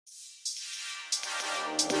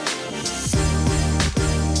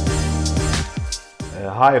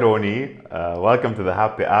Hi, Roni. Welcome to the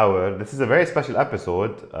Happy Hour. This is a very special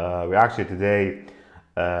episode. We're actually today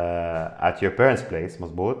at your parents' place,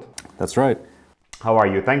 Mazboot. That's right. How are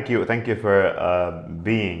you? Thank you for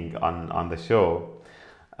being on the show.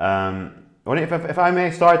 Roni, if I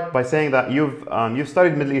may start by saying that you've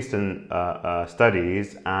studied Middle Eastern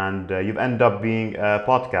studies and you've ended up being a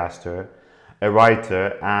podcaster, a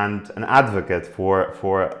writer, and an advocate for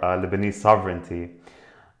Lebanese sovereignty.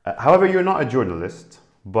 However, you're not a journalist,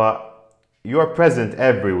 but you're present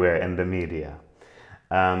everywhere in the media.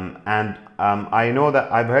 I know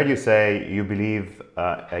that I've heard you say you believe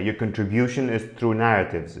your contribution is through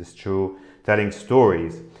narratives, is through telling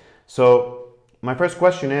stories. So my first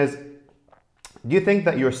question is, do you think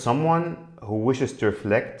that you're someone who wishes to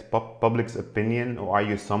reflect public's opinion, or are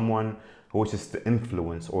you someone who wishes to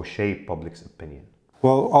influence or shape public's opinion?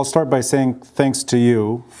 Well, I'll start by saying thanks to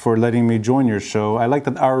you for letting me join your show. I like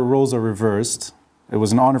that our roles are reversed. It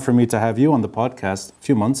was an honor for me to have you on the podcast a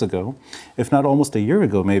few months ago, if not almost a year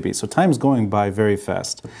ago, maybe. So time's going by very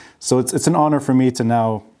fast. So it's an honor for me to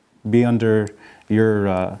now be under your,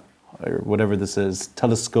 or whatever this is,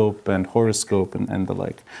 telescope and horoscope and the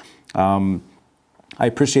like. I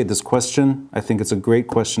appreciate this question. I think it's a great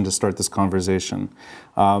question to start this conversation.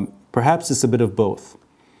 Perhaps it's a bit of both.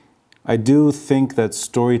 I do think that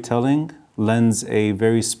storytelling lends a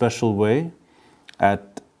very special way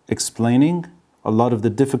at explaining a lot of the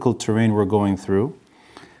difficult terrain we're going through.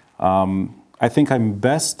 I think I'm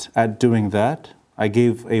best at doing that. I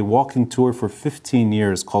gave a walking tour for 15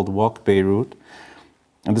 years called Walk Beirut,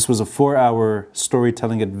 and this was a 4-hour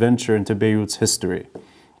storytelling adventure into Beirut's history,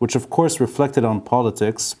 which of course reflected on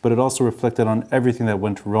politics, but it also reflected on everything that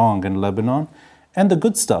went wrong in Lebanon and the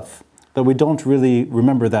good stuff that we don't really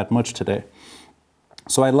remember that much today.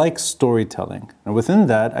 So I like storytelling. And within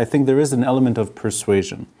that, I think there is an element of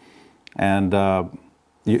persuasion. And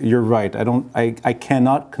you're right. I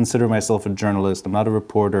cannot consider myself a journalist. I'm not a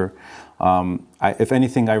reporter. If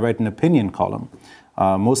anything, I write an opinion column,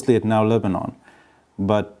 mostly at Now Lebanon.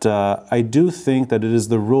 But I do think that it is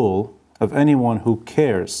the role of anyone who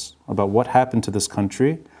cares about what happened to this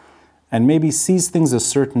country and maybe sees things a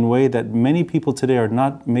certain way that many people today are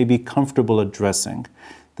not maybe comfortable addressing.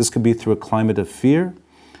 This could be through a climate of fear.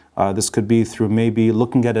 This could be through maybe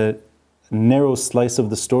looking at a narrow slice of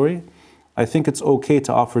the story. I think it's okay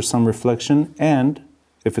to offer some reflection and,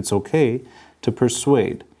 if it's okay, to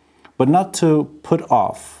persuade, but not to put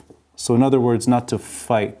off. So in other words, not to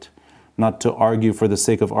fight, not to argue for the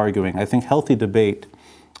sake of arguing. I think healthy debate,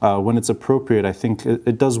 when it's appropriate, I think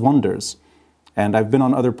it does wonders. And I've been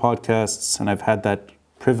on other podcasts and I've had that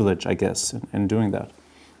privilege, I guess, in doing that.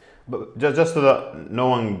 But just so that no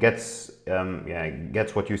one gets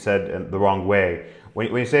what you said the wrong way.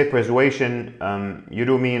 When you say persuasion, you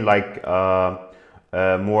do mean like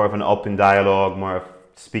more of an open dialogue, more of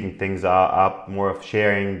speaking things up, more of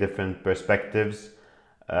sharing different perspectives,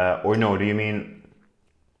 or no? Do you mean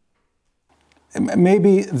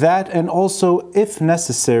maybe that, and also, if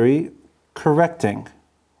necessary, correcting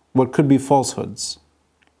what could be falsehoods,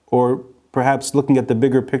 or perhaps looking at the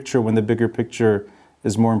bigger picture when the bigger picture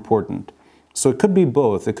is more important. So it could be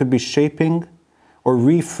both. It could be shaping or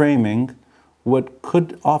reframing what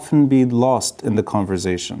could often be lost in the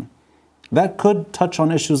conversation. That could touch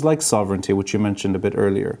on issues like sovereignty, which you mentioned a bit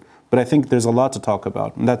earlier. But I think there's a lot to talk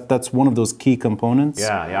about. And that's one of those key components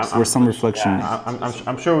where some reflection.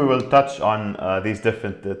 I'm sure we will touch on these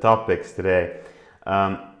different topics today.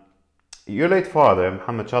 Your late father,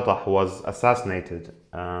 Mohammed Shatah, was assassinated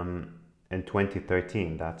in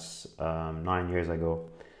 2013. That's 9 years ago.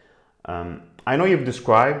 I know you've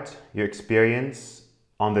described your experience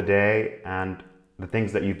on the day and the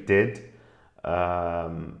things that you did.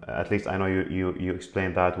 At least I know you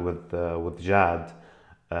explained that with Jad.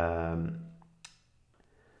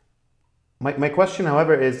 My question,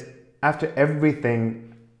 however, is after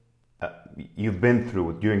everything you've been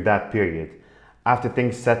through during that period, after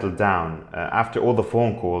things settled down, after all the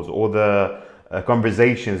phone calls, all the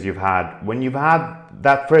conversations you've had, when you've had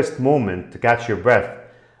that first moment to catch your breath,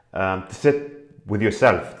 to sit with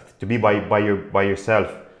yourself, to be by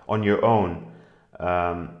yourself on your own,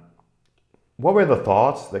 what were the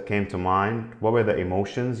thoughts that came to mind? What were the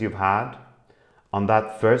emotions you've had on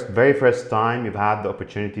that very first time you've had the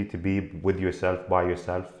opportunity to be with yourself, by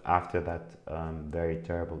yourself, after that very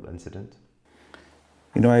terrible incident?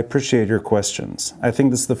 You know, I appreciate your questions. I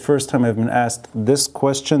think this is the first time I've been asked this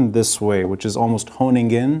question this way, which is almost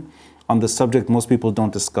honing in on the subject most people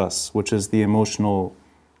don't discuss, which is the emotional,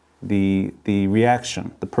 the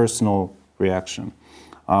reaction, the personal reaction.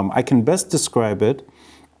 I can best describe it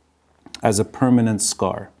as a permanent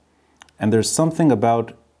scar. And there's something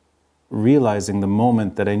about realizing the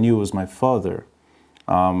moment that I knew it was my father.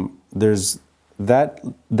 There's that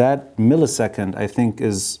millisecond, I think,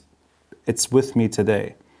 it's with me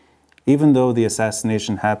today. Even though the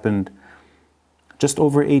assassination happened just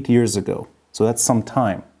over 8 years ago, so that's some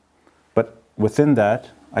time. But within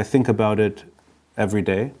that, I think about it every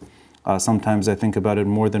day. Sometimes I think about it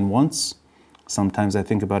more than once. Sometimes I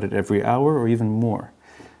think about it every hour or even more.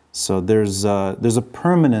 So there's a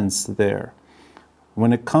permanence there.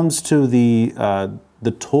 When it comes to the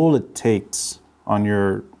toll it takes on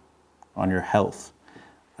your health,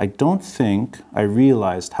 I don't think I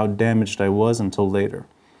realized how damaged I was until later.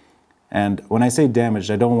 And when I say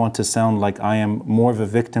damaged, I don't want to sound like I am more of a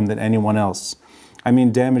victim than anyone else. I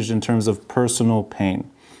mean damaged in terms of personal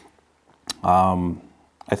pain.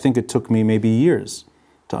 I think it took me maybe years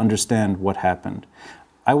to understand what happened.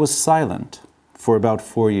 I was silent for about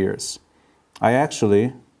 4 years. I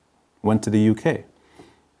actually went to the UK.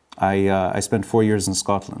 I spent 4 years in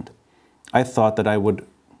Scotland. I thought that I would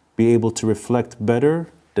be able to reflect better,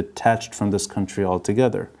 detached from this country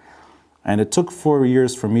altogether. And it took 4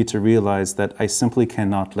 years for me to realize that I simply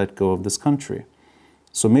cannot let go of this country.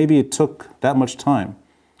 So maybe it took that much time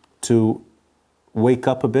to wake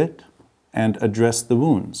up a bit and address the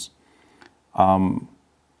wounds.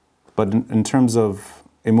 But in terms of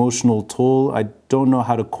emotional toll, I don't know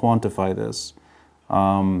how to quantify this.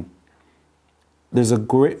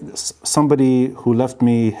 There's somebody who left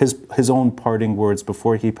me his own parting words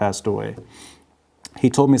before he passed away. He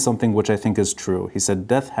told me something which I think is true. He said,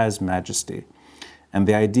 "Death has majesty, and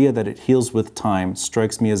the idea that it heals with time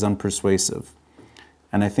strikes me as unpersuasive."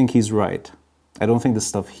 And I think he's right. I don't think this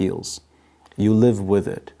stuff heals. You live with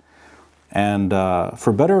it. And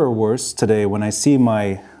for better or worse, today, when I see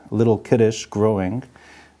my little kiddish growing,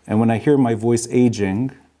 and when I hear my voice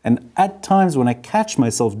aging, and at times when I catch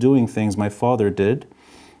myself doing things my father did,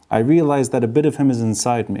 I realize that a bit of him is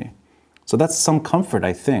inside me. So that's some comfort,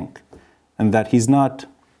 I think, and that he's not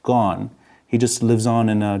gone. He just lives on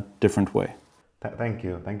in a different way. Thank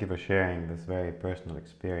you. Thank you for sharing this very personal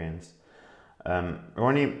experience.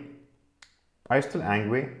 Ronnie, are you still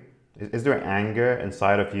angry? Is there anger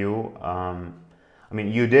inside of you? I mean,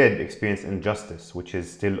 you did experience injustice, which is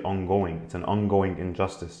still ongoing. It's an ongoing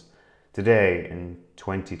injustice. Today, in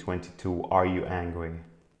 2022, are you angry?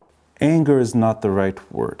 Anger is not the right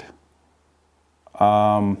word.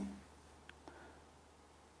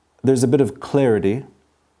 There's a bit of clarity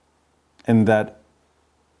in that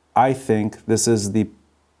I think this is the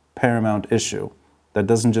paramount issue that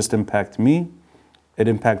doesn't just impact me, it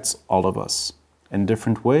impacts all of us in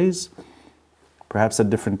different ways, perhaps at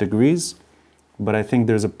different degrees, but I think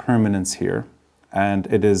there's a permanence here, and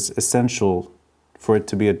it is essential for it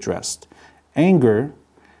to be addressed. Anger,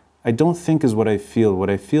 I don't think is what I feel. What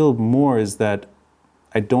I feel more is that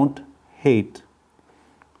I don't hate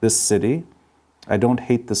this city, I don't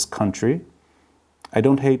hate this country, I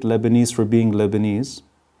don't hate Lebanese for being Lebanese,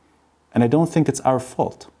 and I don't think it's our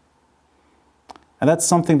fault. And that's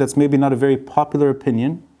something that's maybe not a very popular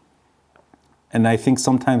opinion, and I think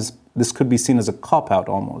sometimes this could be seen as a cop-out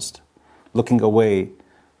almost, looking away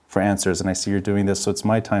for answers. And I see you're doing this, so it's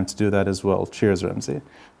my time to do that as well. Cheers, Ramzi.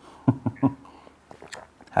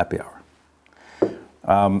 Happy hour.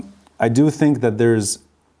 I do think that there's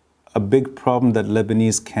a big problem that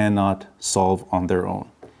Lebanese cannot solve on their own.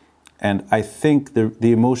 And I think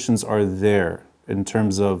the emotions are there in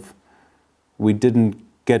terms of we didn't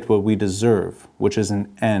get what we deserve, which is an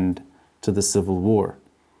end to the civil war.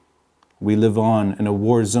 We live on in a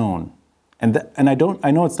war zone. And I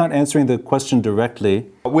know it's not answering the question directly.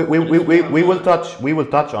 We will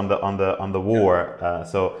touch on the war.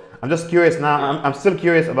 So I'm just curious now. I'm still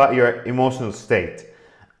curious about your emotional state,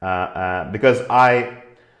 because I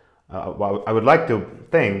would like to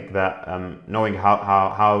think that knowing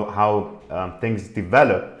how things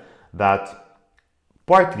develop, that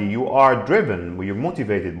partly you are driven, you're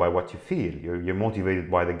motivated by what you feel. You're motivated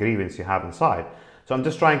by the grievance you have inside. So I'm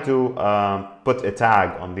just trying to put a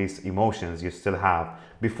tag on these emotions you still have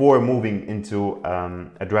before moving into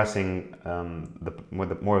addressing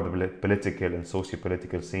more of the political and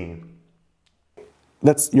socio-political scene.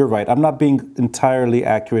 You're right. I'm not being entirely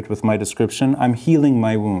accurate with my description. I'm healing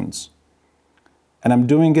my wounds. And I'm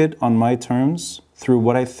doing it on my terms through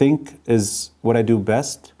what I think is what I do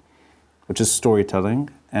best, which is storytelling.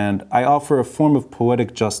 And I offer a form of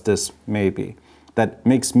poetic justice, maybe, that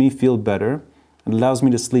makes me feel better and allows me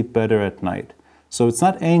to sleep better at night. So it's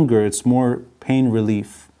not anger, it's more pain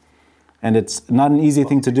relief. And it's not an easy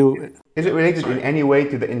thing to do. Is it related in any way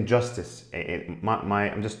to the injustice?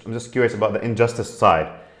 I'm just curious about the injustice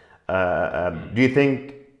side. Do you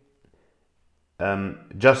think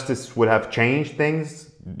justice would have changed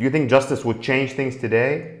things? Do you think justice would change things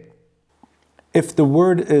today? If the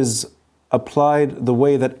word is applied the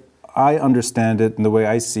way that I understand it and the way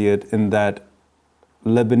I see it, in that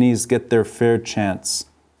Lebanese get their fair chance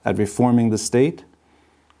at reforming the state,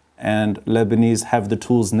 and Lebanese have the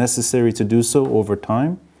tools necessary to do so over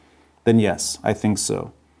time, then yes, I think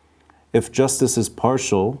so. If justice is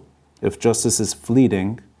partial, if justice is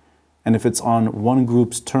fleeting, and if it's on one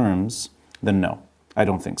group's terms, then no, I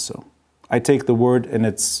don't think so. I take the word in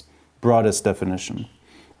its broadest definition.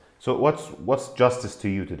 So what's justice to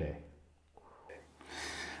you today?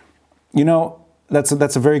 You know, that's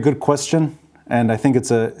a very good question, and I think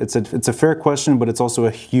it's a fair question, but it's also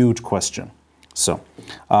a huge question. So,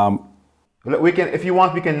 we can, if you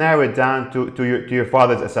want, we can narrow it down to your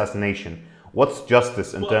father's assassination. What's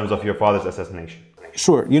justice in terms of your father's assassination?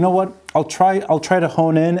 Sure. You know what? I'll try to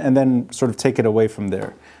hone in and then sort of take it away from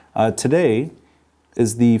there. Today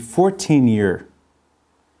is the 14-year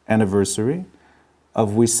anniversary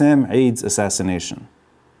of Wissam Eid's assassination.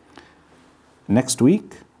 Next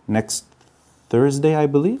week, next Thursday, I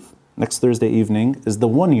believe, next Thursday evening, is the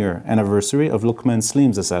 1-year anniversary of Luqman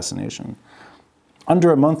Slim's assassination.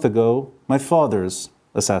 Under a month ago, my father's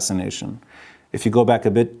assassination. If you go back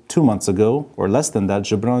a bit, 2 months ago, or less than that,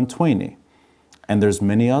 Gibran Twaini. And there's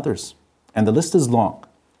many others. And the list is long.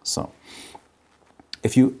 So,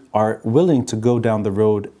 if you are willing to go down the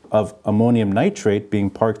road of ammonium nitrate being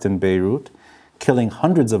parked in Beirut, killing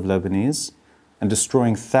hundreds of Lebanese, and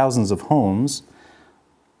destroying thousands of homes,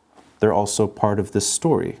 they're also part of this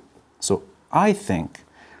story. So I think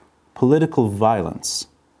political violence,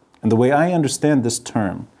 and the way I understand this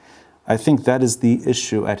term, I think that is the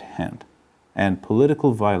issue at hand. And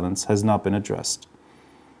political violence has not been addressed.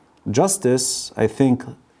 Justice,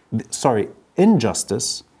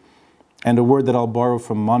 injustice, and a word that I'll borrow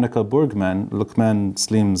from Monica Burgman, Luqman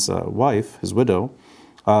Slim's wife, his widow,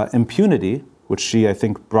 impunity, which she, I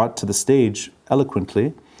think, brought to the stage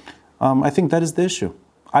eloquently, I think that is the issue.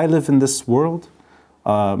 I live in this world.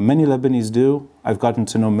 Many Lebanese do. I've gotten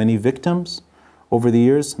to know many victims over the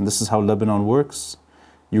years, and this is how Lebanon works.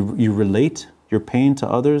 You relate your pain to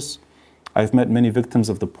others. I've met many victims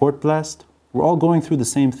of the port blast. We're all going through the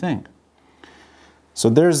same thing. So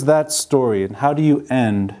there's that story. And how do you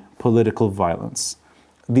end political violence?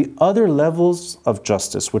 The other levels of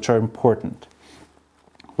justice, which are important,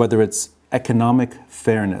 whether it's economic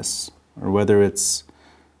fairness, or whether it's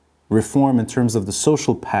reform in terms of the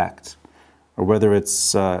social pact, or whether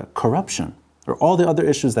it's corruption, or all the other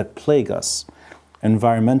issues that plague us,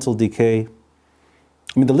 environmental decay.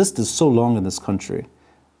 I mean, the list is so long in this country.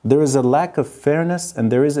 There is a lack of fairness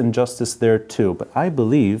and there is injustice there too, but I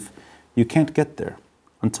believe you can't get there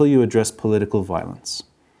until you address political violence.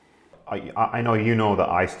 I know you know that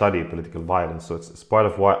I study political violence, so it's part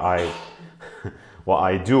of what I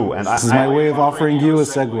do. And this is my way of offering you a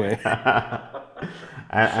segue.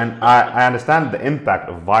 and I understand the impact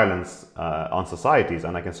of violence on societies,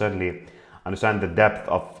 and I can certainly understand the depth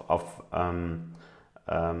of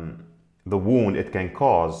the wound it can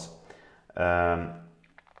cause.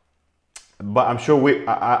 But I'm sure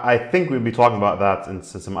I think we'll be talking about that in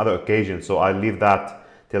some other occasions, so I'll leave that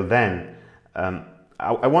till then.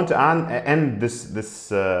 I want to end this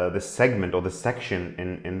segment or this section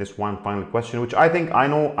in this one final question, which I think I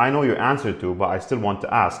know your answer to, but I still want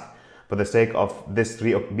to ask for the sake of this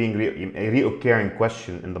being a reoccurring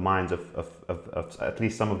question in the minds of at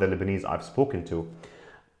least some of the Lebanese I've spoken to.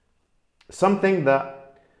 Something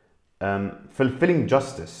that fulfilling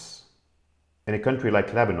justice in a country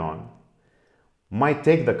like Lebanon might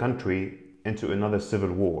take the country into another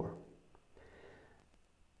civil war.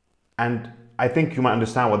 And I think you might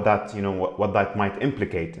understand what that might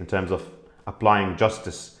implicate in terms of applying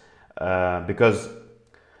justice, because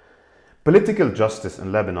political justice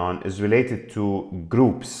in Lebanon is related to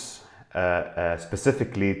groups,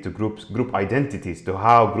 specifically to group identities, to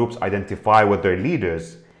how groups identify with their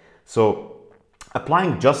leaders. So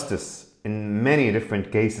applying justice in many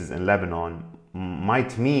different cases in Lebanon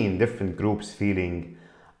might mean different groups feeling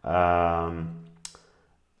another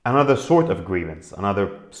sort of grievance,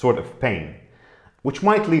 another sort of pain, which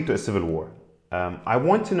might lead to a civil war. I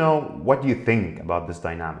want to know, what do you think about this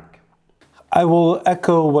dynamic? I will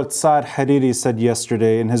echo what Saad Hariri said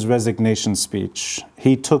yesterday in his resignation speech.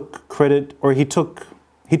 He took credit, or he took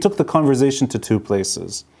the conversation to two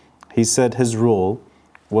places. He said his role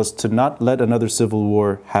was to not let another civil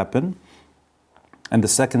war happen, and the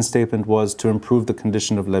second statement was to improve the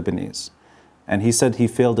condition of Lebanese. And he said he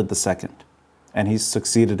failed at the second, and he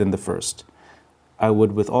succeeded in the first. I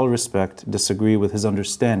would, with all respect, disagree with his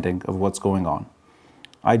understanding of what's going on.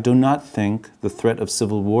 I do not think the threat of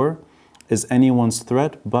civil war is anyone's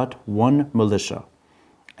threat but one militia.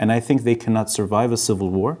 And I think they cannot survive a civil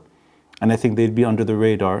war. And I think they'd be under the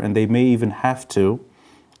radar, and they may even have to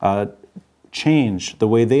change the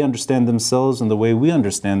way they understand themselves and the way we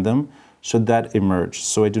understand them should that emerge.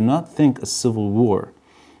 So I do not think a civil war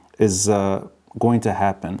is going to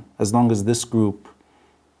happen as long as this group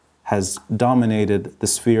has dominated the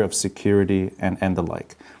sphere of security and the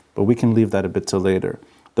like. But we can leave that a bit till later.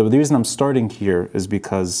 The reason I'm starting here is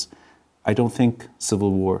because I don't think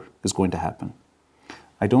civil war is going to happen.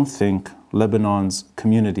 I don't think Lebanon's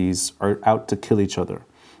communities are out to kill each other.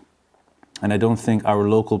 And I don't think our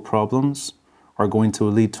local problems are going to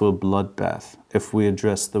lead to a bloodbath if we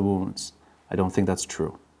address the wounds. I don't think that's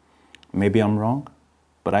true. Maybe I'm wrong,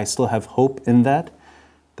 but I still have hope in that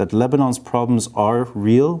Lebanon's problems are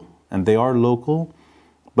real and they are local,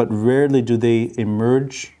 but rarely do they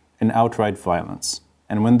emerge in outright violence.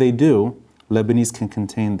 And when they do, Lebanese can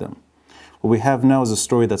contain them. What we have now is a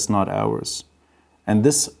story that's not ours. And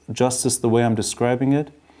this justice, the way I'm describing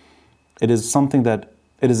it, it is something that,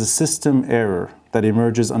 it is a system error that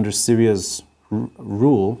emerges under Syria's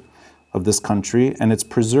rule of this country, and it's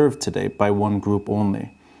preserved today by one group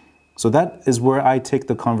only. So that is where I take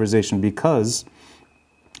the conversation, because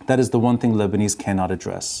that is the one thing Lebanese cannot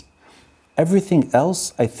address. Everything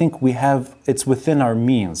else, I think it's within our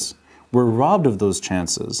means. We're robbed of those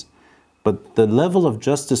chances. But the level of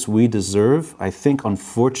justice we deserve, I think,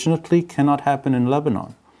 unfortunately, cannot happen in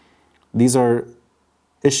Lebanon. These are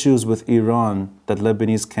issues with Iran that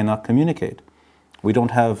Lebanese cannot communicate. We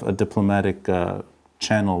don't have a diplomatic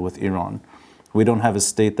channel with Iran. We don't have a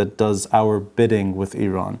state that does our bidding with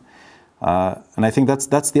Iran. And I think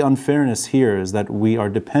that's the unfairness here, is that we are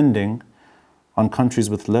depending on countries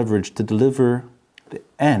with leverage to deliver the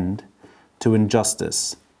end to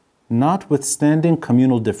injustice, notwithstanding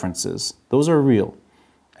communal differences. Those are real.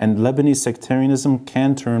 And Lebanese sectarianism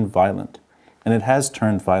can turn violent. And it has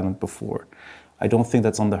turned violent before. I don't think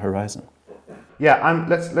that's on the horizon. Yeah,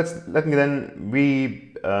 let me then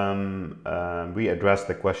readdress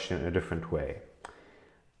the question in a different way.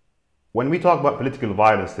 When we talk about political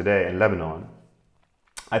violence today in Lebanon,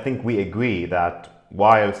 I think we agree that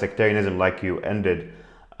while sectarianism, like you ended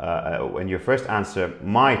in your first answer,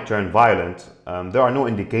 might turn violent, there are no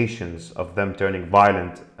indications of them turning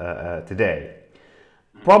violent today.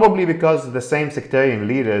 Probably because the same sectarian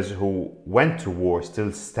leaders who went to war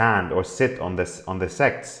still stand or sit on the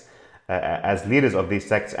sects as leaders of these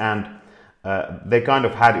sects, and they kind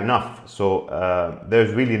of had enough. So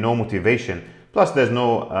there's really no motivation. Plus, there's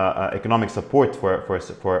no economic support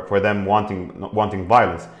for them wanting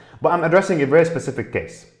violence. But I'm addressing a very specific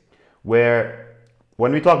case where,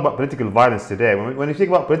 when we talk about political violence today, when we think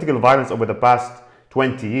about political violence over the past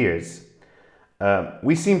 20 years,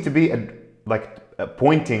 we seem to be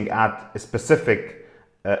pointing at a specific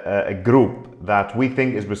a group that we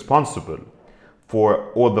think is responsible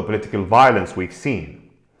for all the political violence we've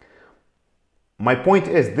seen. My point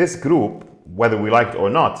is, this group, whether we like it or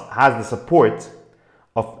not, has the support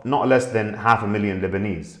of not less than 500,000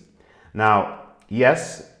 Lebanese. Now,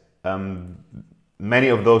 yes, many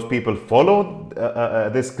of those people follow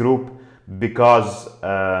this group because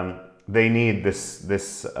they need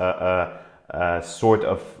this sort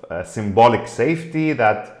of symbolic safety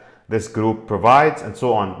that this group provides, and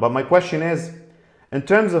so on. But my question is, in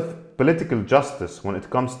terms of political justice, when it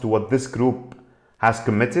comes to what this group has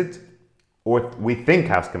committed, or we think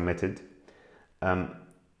has committed,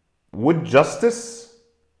 would justice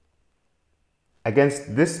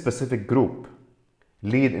against this specific group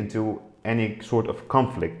lead into any sort of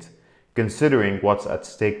conflict, considering what's at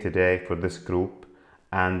stake today for this group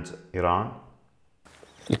and Iran?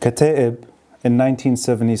 Al-Kata'ib in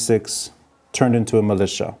 1976 turned into a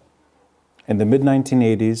militia. In the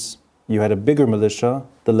mid-1980s, you had a bigger militia,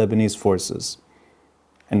 the Lebanese forces.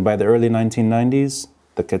 And by the early 1990s,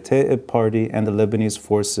 the Kata'ib party and the Lebanese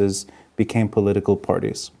forces became political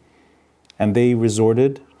parties. And they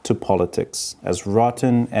resorted to politics. As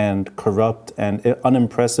rotten and corrupt and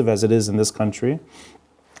unimpressive as it is in this country,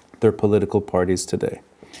 they're political parties today.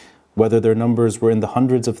 Whether their numbers were in the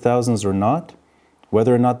hundreds of thousands or not,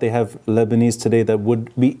 whether or not they have Lebanese today that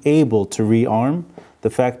would be able to rearm, the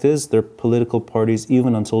fact is they're political parties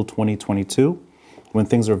even until 2022, when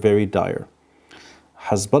things are very dire.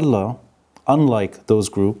 Hezbollah, unlike those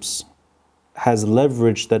groups, has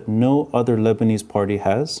leverage that no other Lebanese party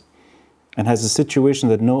has, and has a situation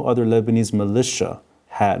that no other Lebanese militia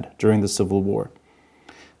had during the civil war.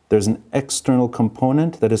 There's an external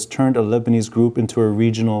component that has turned a Lebanese group into a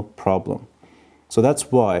regional problem. So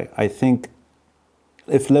that's why I think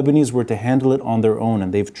if Lebanese were to handle it on their own,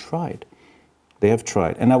 and they've tried. They have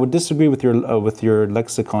tried. And I would disagree with your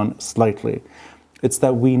lexicon slightly. It's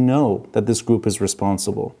that we know that this group is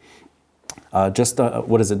responsible.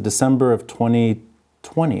 December of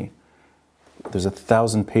 2020, there's a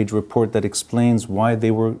 1,000-page report that explains why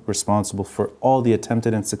they were responsible for all the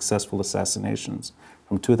attempted and successful assassinations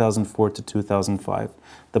from 2004 to 2005.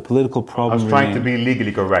 The political problem I was trying to be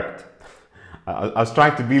legally correct. I was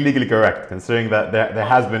trying to be legally correct, considering that there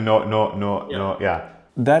has been no.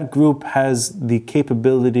 That group has the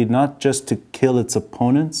capability not just to kill its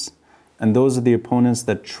opponents, and those are the opponents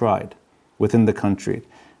that tried within the country,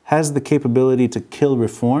 has the capability to kill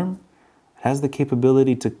reform, has the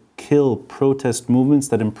capability to kill protest movements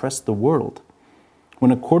that impress the world.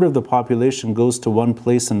 When a quarter of the population goes to one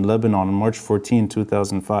place in Lebanon on March 14,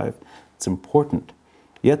 2005, it's important.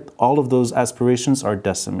 Yet all of those aspirations are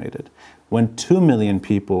decimated. When 2 million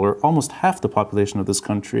people, or almost half the population of this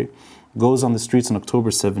country, goes on the streets on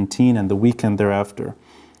October 17 and the weekend thereafter,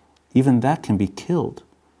 even that can be killed.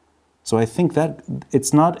 So I think that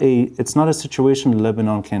it's not a situation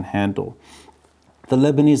Lebanon can handle. The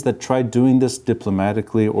Lebanese that tried doing this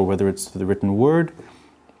diplomatically, or whether it's through the written word,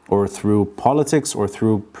 or through politics, or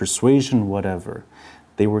through persuasion, whatever,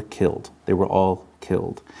 they were killed. They were all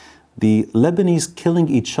killed. The Lebanese killing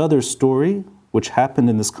each other story, which happened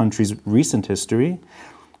in this country's recent history,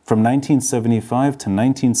 from 1975 to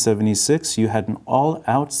 1976, you had an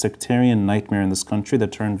all-out sectarian nightmare in this country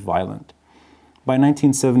that turned violent. By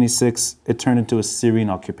 1976, it turned into a Syrian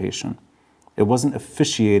occupation. It wasn't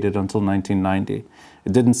officiated until 1990.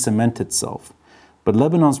 It didn't cement itself. But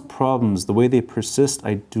Lebanon's problems, the way they persist,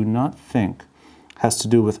 I do not think has to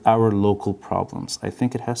do with our local problems. I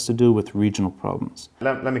think it has to do with regional problems.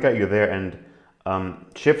 Let me cut you there and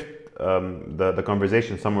shift the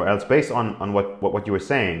conversation somewhere else based on what you were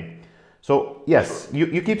saying. So yes,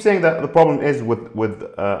 you keep saying that the problem is with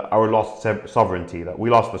our lost sovereignty, that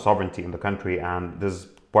we lost the sovereignty in the country, and this is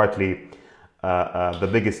partly the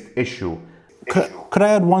biggest issue. Could I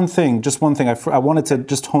add one thing? Just one thing. I wanted to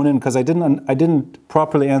just hone in because I didn't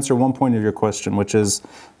properly answer one point of your question, which is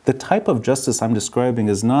the type of justice I'm describing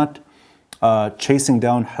is not chasing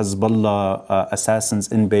down Hezbollah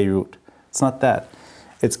assassins in Beirut. It's not that.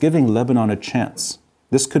 It's giving Lebanon a chance.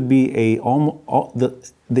 This could be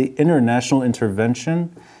the international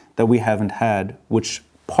intervention that we haven't had, which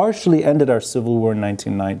partially ended our civil war in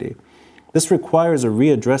 1990. This requires a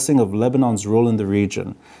readdressing of Lebanon's role in the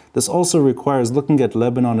region. This also requires looking at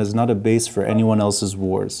Lebanon as not a base for anyone else's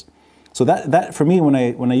wars. So that for me, when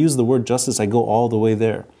I use the word justice, I go all the way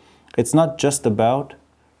there. It's not just about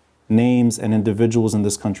names and individuals in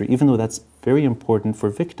this country, even though that's very important for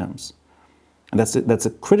victims. And that's a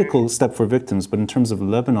critical step for victims, but in terms of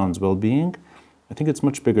Lebanon's well-being, I think it's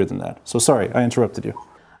much bigger than that. So sorry, I interrupted you.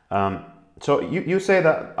 So you say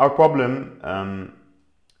that our problem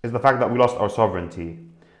is the fact that we lost our sovereignty,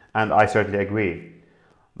 and I certainly agree.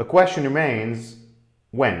 The question remains,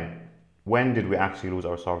 when? When did we actually lose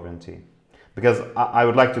our sovereignty? Because I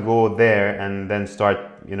would like to go there and then start,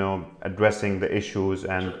 addressing the issues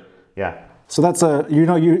and, yeah. So that's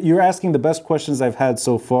you're asking the best questions I've had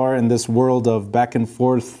so far in this world of back and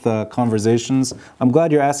forth conversations. I'm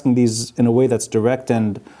glad you're asking these in a way that's direct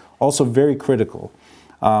and also very critical.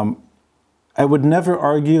 I would never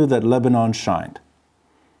argue that Lebanon shined.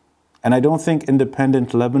 And I don't think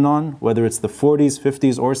independent Lebanon, whether it's the 40s,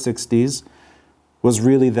 50s, or 60s, was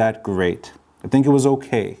really that great. I think it was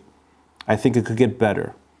okay. I think it could get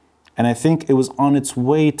better. And I think it was on its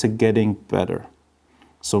way to getting better.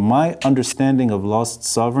 So my understanding of lost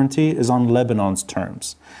sovereignty is on Lebanon's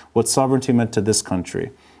terms, what sovereignty meant to this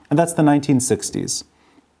country. And that's the 1960s.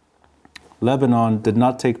 Lebanon did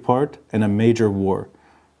not take part in a major war,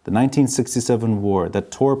 the 1967 war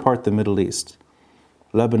that tore apart the Middle East.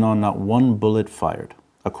 Lebanon, not one bullet fired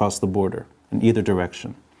across the border in either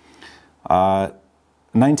direction.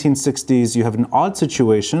 1960s, you have an odd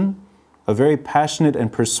situation, a very passionate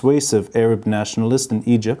and persuasive Arab nationalist in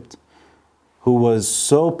Egypt, who was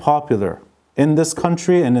so popular in this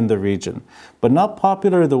country and in the region, but not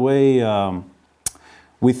popular the way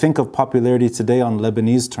we think of popularity today on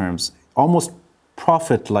Lebanese terms, almost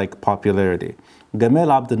prophet-like popularity.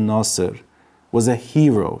 Gamal Abdel Nasser was a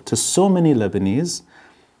hero to so many Lebanese,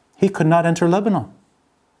 he could not enter Lebanon.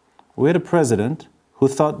 We had a president who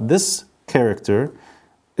thought this character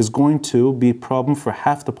is going to be a problem for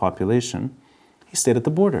half the population. He stayed at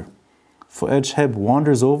the border. Fouad Cheheb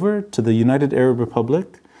wanders over to the United Arab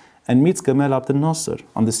Republic and meets Gamal Abdel Nasser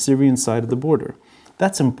on the Syrian side of the border.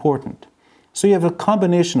 That's important. So you have a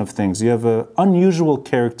combination of things. You have an unusual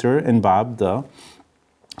character in Ba'abda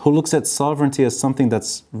who looks at sovereignty as something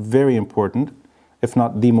that's very important, if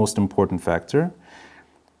not the most important factor.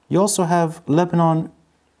 You also have Lebanon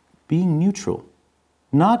being neutral,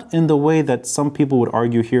 not in the way that some people would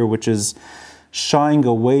argue here, which is shying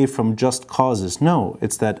away from just causes. No,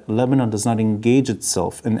 it's that Lebanon does not engage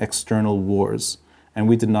itself in external wars, and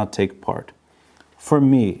we did not take part. For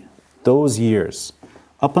me, those years,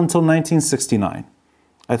 up until 1969,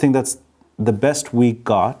 I think that's the best we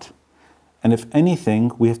got, and if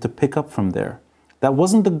anything, we have to pick up from there. That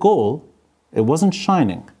wasn't the goal, it wasn't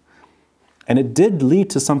shining, and it did lead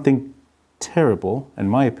to something terrible, in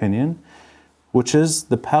my opinion, which is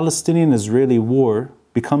the Palestinian-Israeli war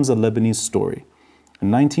becomes a Lebanese story. In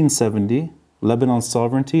 1970, Lebanon's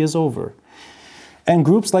sovereignty is over. And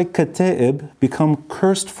groups like Kataib become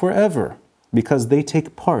cursed forever because they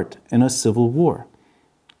take part in a civil war.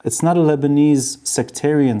 It's not a Lebanese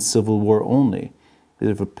sectarian civil war only.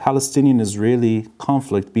 There's a Palestinian-Israeli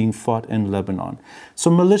conflict being fought in Lebanon. So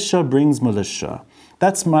militia brings militia.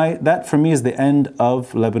 That for me is the end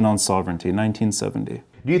of Lebanon's sovereignty, 1970.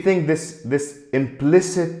 Do you think this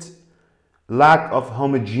implicit lack of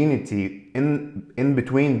homogeneity in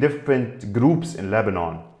between different groups in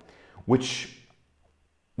Lebanon, which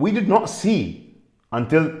we did not see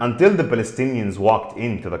until the Palestinians walked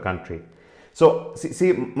into the country? So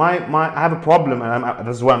I have a problem, and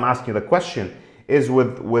this is why I'm asking you the question. Is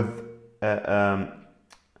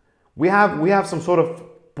we have some sort of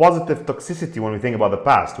positive toxicity when we think about the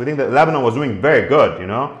past. We think that Lebanon was doing very good, you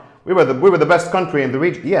know. We were the best country in the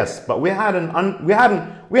region, yes, but we had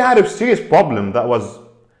a serious problem that was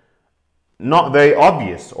not very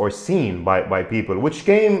obvious or seen by people, which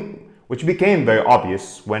became very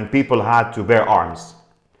obvious when people had to bear arms.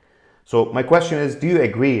 So my question is, do you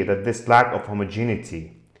agree that this lack of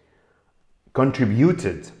homogeneity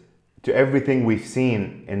contributed to everything we've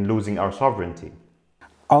seen in losing our sovereignty?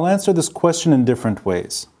 I'll answer this question in different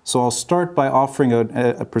ways. So I'll start by offering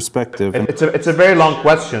a perspective. It's a very long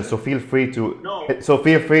question, so feel free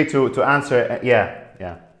to answer.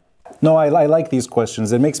 Yeah. No, I like these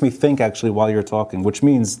questions. It makes me think actually while you're talking, which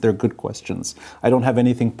means they're good questions. I don't have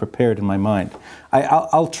anything prepared in my mind.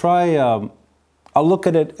 I'll try. I'll look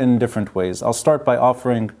at it in different ways. I'll start by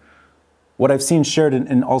offering what I've seen shared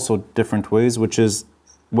in also different ways, which is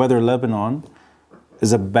whether Lebanon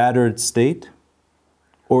is a battered state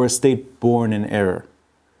or a state born in error.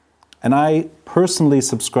 And I personally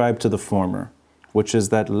subscribe to the former, which is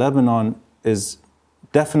that Lebanon is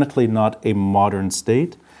definitely not a modern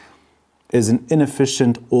state, is an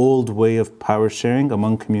inefficient old way of power sharing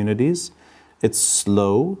among communities. It's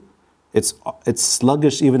slow, it's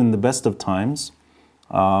sluggish even in the best of times.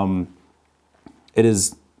 It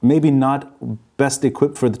is maybe not best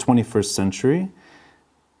equipped for the 21st century,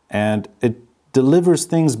 and it delivers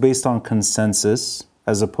things based on consensus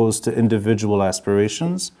as opposed to individual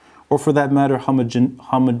aspirations, or for that matter,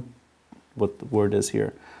 what the word is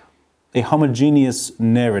here, a homogeneous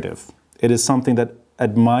narrative. It is something that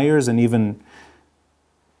admires and even,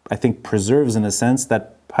 I think, preserves in a sense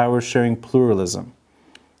that power-sharing pluralism.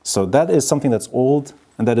 So that is something that's old,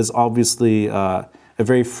 and that is obviously a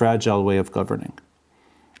very fragile way of governing.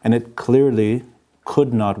 And it clearly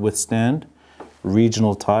could not withstand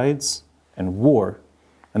regional tides and war,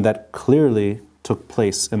 and that clearly took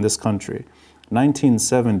place in this country.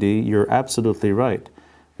 1970, you're absolutely right.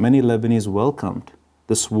 Many Lebanese welcomed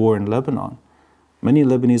this war in Lebanon. Many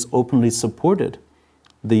Lebanese openly supported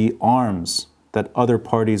the arms that other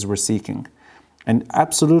parties were seeking. And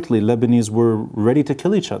absolutely, Lebanese were ready to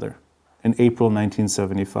kill each other in April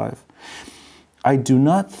 1975. I do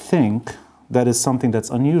not think that is something that's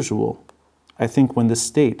unusual. I think when the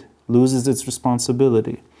state loses its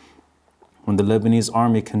responsibility, when the Lebanese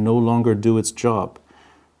army can no longer do its job,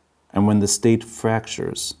 and when the state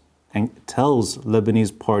fractures and tells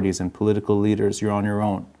Lebanese parties and political leaders you're on your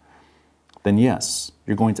own, then yes,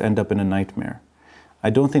 you're going to end up in a nightmare. I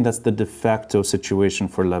don't think that's the de facto situation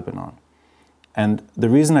for Lebanon. And the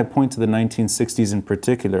reason I point to the 1960s in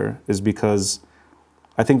particular is because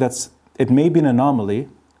I think it may be an anomaly,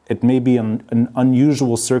 it may be an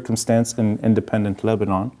unusual circumstance in independent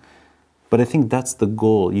Lebanon, but I think that's the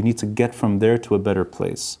goal. You need to get from there to a better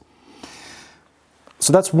place.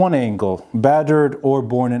 So that's one angle, battered or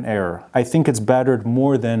born in error. I think it's battered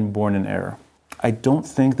more than born in error. I don't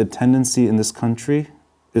think the tendency in this country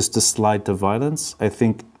is to slide to violence. I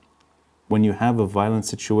think when you have a violent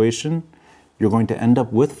situation, you're going to end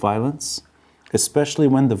up with violence, especially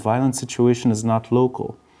when the violent situation is not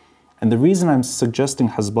local. And the reason I'm suggesting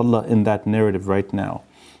Hezbollah in that narrative right now,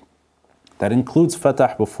 that includes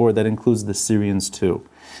Fatah before, that includes the Syrians too.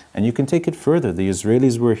 And you can take it further. The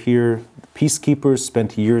Israelis were here, peacekeepers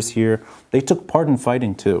spent years here. They took part in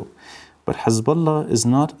fighting too. But Hezbollah is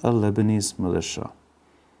not a Lebanese militia.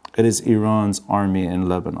 It is Iran's army in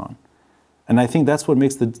Lebanon. And I think that's what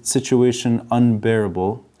makes the situation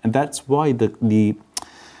unbearable. And that's why the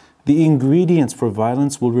ingredients for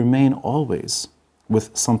violence will remain always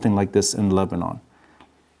with something like this in Lebanon.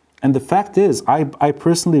 And the fact is, I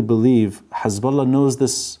personally believe Hezbollah knows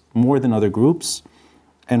this more than other groups,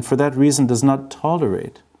 and for that reason does not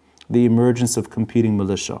tolerate the emergence of competing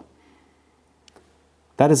militia.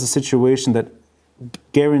 That is a situation that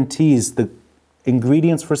guarantees the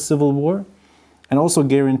ingredients for civil war and also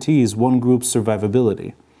guarantees one group's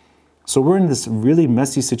survivability. So we're in this really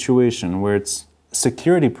messy situation where it's a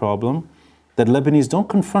security problem that Lebanese don't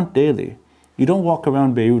confront daily. You don't walk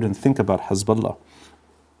around Beirut and think about Hezbollah.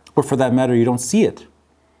 Or for that matter, you don't see it.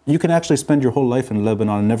 You can actually spend your whole life in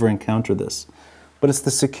Lebanon and never encounter this. But it's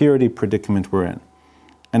the security predicament we're in.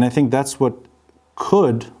 And I think that's what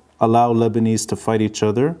could allow Lebanese to fight each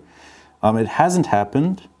other. It hasn't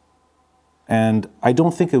happened, and I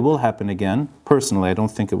don't think it will happen again. Personally, I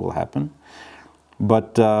don't think it will happen.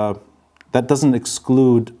 But that doesn't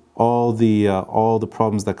exclude all the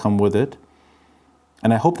problems that come with it.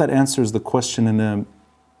 And I hope that answers the question in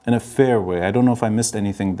a fair way. I don't know if I missed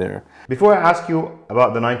anything there. Before I ask you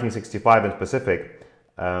about the 1965 in specific,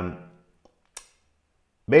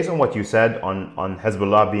 based on what you said on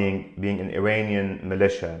Hezbollah being an Iranian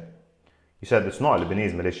militia, you said it's not a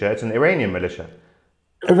Lebanese militia, it's an Iranian militia.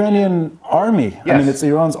 Iranian army. Yes. I mean, it's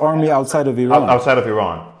Iran's army outside of Iran. Outside of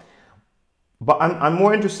Iran. But I'm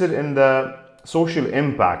more interested in the social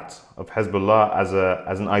impact of Hezbollah as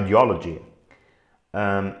an ideology.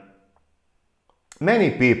 Many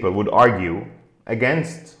people would argue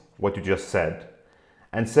against what you just said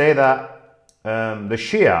and say that the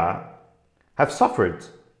Shia have suffered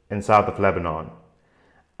in south of Lebanon,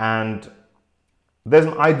 and there's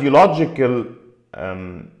an ideological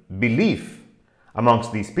belief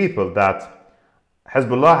amongst these people that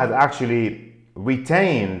Hezbollah has actually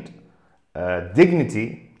retained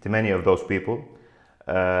dignity to many of those people,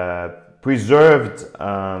 preserved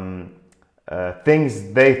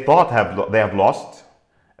things they thought they have lost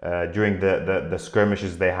during the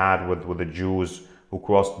skirmishes they had with the Jews who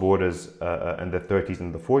crossed borders in the 30s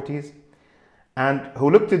and the 40s, and who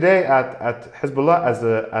look today at Hezbollah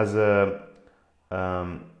as a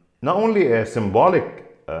not only a symbolic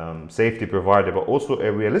safety provider, but also a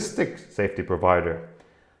realistic safety provider.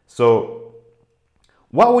 So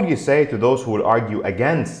what would you say to those who would argue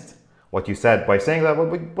against what you said by saying that,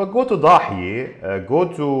 well, go to Dahieh, go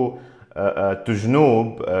to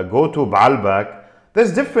Jnoub, go to Baalbek?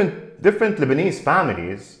 There's different Lebanese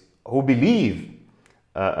families who believe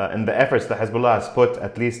in the efforts that Hezbollah has put,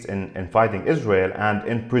 at least in fighting Israel and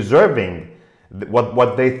in preserving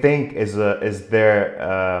what they think is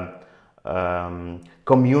their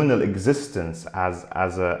communal existence as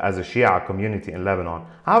a Shia community in Lebanon.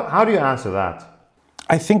 How do you answer that?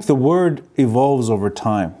 I think the word evolves over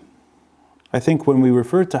time. I think when we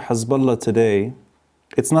refer to Hezbollah today,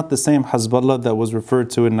 it's not the same Hezbollah that was referred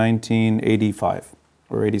to in 1985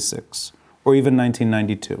 or 86 or even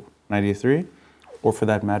 1992, 93, or for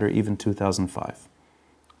that matter, even 2005.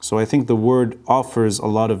 So I think the word offers a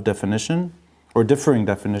lot of definition or differing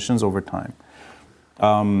definitions over time.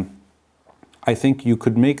 I think you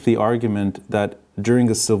could make the argument that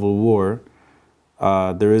during a civil war,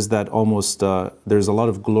 there is that there's a lot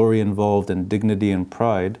of glory involved and dignity and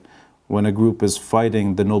pride when a group is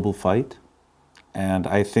fighting the noble fight. And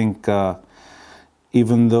I think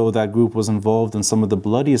even though that group was involved in some of the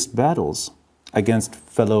bloodiest battles against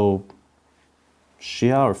fellow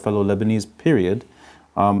Shia or fellow Lebanese, period,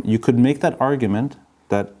 you could make that argument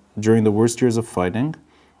that during the worst years of fighting,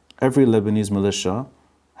 every Lebanese militia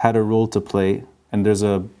had a role to play, and there's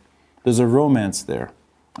a romance there,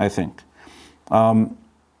 I think.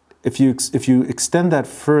 If you extend that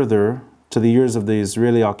further to the years of the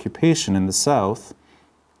Israeli occupation in the south,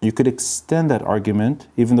 you could extend that argument,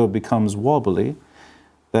 even though it becomes wobbly,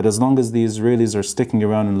 that as long as the Israelis are sticking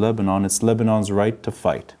around in Lebanon, it's Lebanon's right to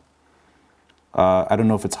fight. I don't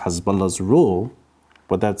know if it's Hezbollah's rule,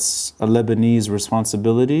 but that's a Lebanese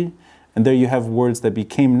responsibility. And there you have words that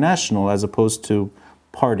became national as opposed to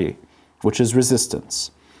party, which is resistance.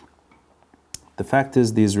 The fact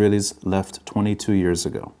is, the Israelis left 22 years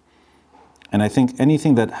ago. And I think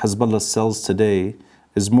anything that Hezbollah sells today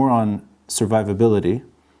is more on survivability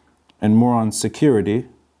and more on security,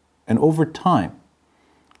 and over time,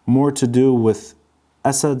 more to do with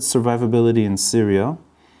Assad's survivability in Syria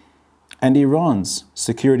and Iran's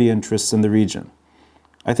security interests in the region.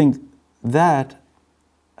 I think that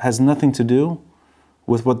has nothing to do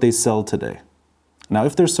with what they sell today. Now,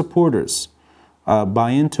 if their supporters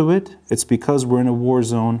buy into it, it's because we're in a war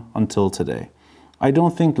zone until today. I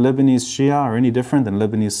don't think Lebanese Shia are any different than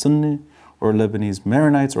Lebanese Sunni or Lebanese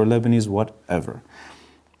Maronites or Lebanese whatever.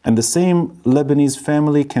 And the same Lebanese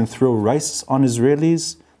family can throw rice on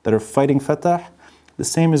Israelis that are fighting Fatah. The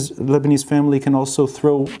same as Lebanese family can also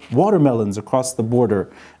throw watermelons across the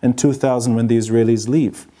border in 2000 when the Israelis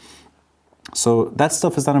leave. So that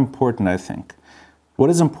stuff is not important, I think. What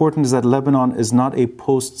is important is that Lebanon is not a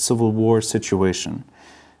post-Civil War situation.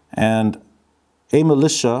 And a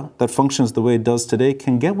militia that functions the way it does today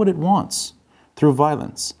can get what it wants through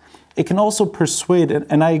violence. It can also persuade,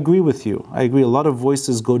 and I agree with you, I agree, a lot of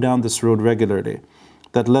voices go down this road regularly,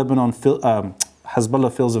 that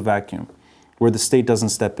Hezbollah fills a vacuum where the state doesn't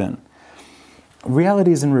step in.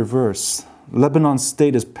 Reality is in reverse. Lebanon's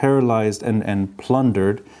state is paralyzed and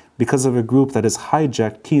plundered because of a group that has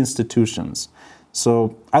hijacked key institutions.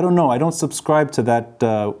 So I don't know, I don't subscribe to that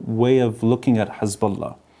way of looking at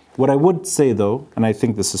Hezbollah. What I would say though, and I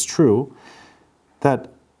think this is true, that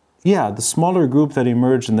yeah, the smaller group that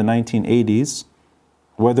emerged in the 1980s,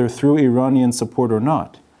 whether through Iranian support or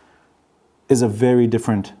not, is a very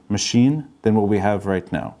different machine than what we have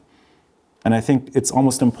right now. And I think it's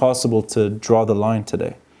almost impossible to draw the line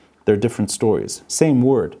today. They're different stories. Same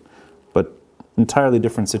word, but entirely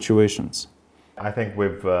different situations. I think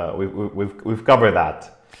we've covered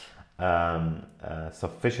that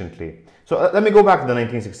sufficiently. So let me go back to the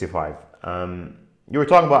 1965. You were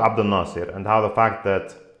talking about Abdel Nasser and how the fact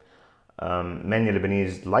that many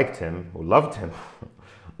Lebanese liked him, or loved him,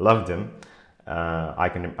 loved him.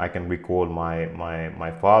 I can recall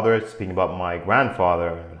my father speaking about my grandfather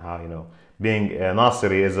and how being a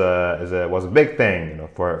Nasri was a big thing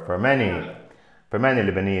for many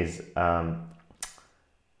Lebanese.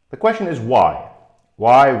 The question is why?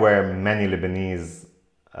 Why were many Lebanese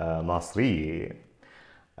Nasri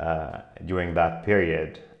during that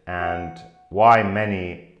period, and why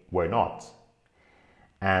many were not?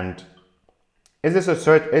 And is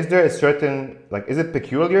there a certain is it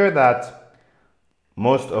peculiar that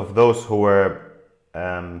most of those who were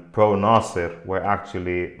pro-Nasser were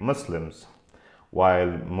actually Muslims, while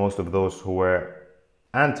most of those who were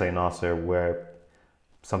anti-Nasser were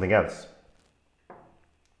something else?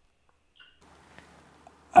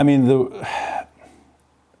 I mean,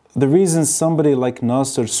 the reason somebody like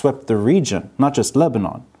Nasser swept the region, not just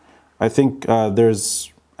Lebanon, I think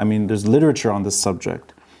there's literature on this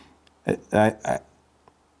subject.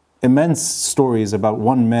 Immense stories about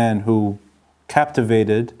one man who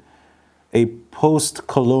captivated a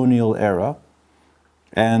post-colonial era,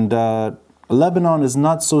 and Lebanon is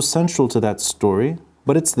not so central to that story,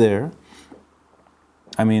 but it's there.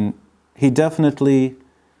 I mean, he definitely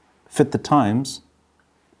fit the times.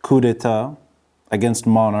 Coup d'etat against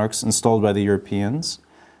monarchs installed by the Europeans.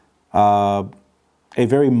 A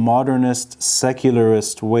very modernist,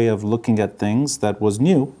 secularist way of looking at things that was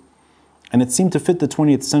new, and it seemed to fit the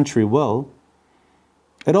 20th century well.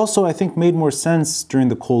 It also, I think, made more sense during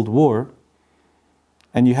the Cold War,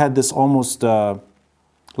 and you had this almost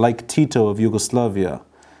like Tito of Yugoslavia,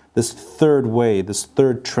 this third way, this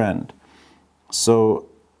third trend. So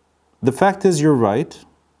the fact is, you're right.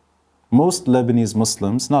 Most Lebanese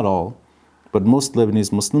Muslims, not all, but most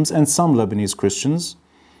Lebanese Muslims and some Lebanese Christians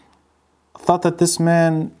thought that this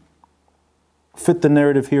man fit the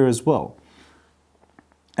narrative here as well.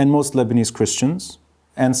 And most Lebanese Christians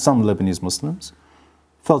and some Lebanese Muslims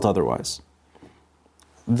felt otherwise.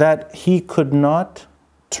 That he could not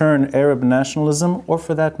turn Arab nationalism, or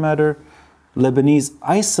for that matter, Lebanese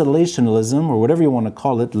isolationism, or whatever you want to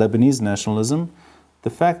call it, Lebanese nationalism, the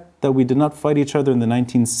fact that we did not fight each other in the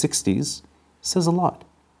 1960s says a lot.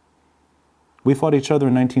 We fought each other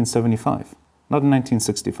in 1975, not in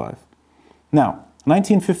 1965. Now,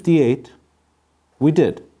 1958, we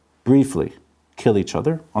did briefly kill each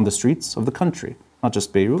other on the streets of the country, not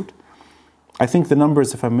just Beirut. I think the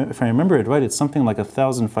numbers, if I remember it right, it's something like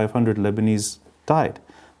 1,500 Lebanese died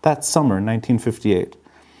that summer, 1958.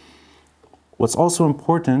 What's also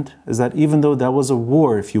important is that even though that was a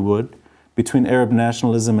war, if you would, between Arab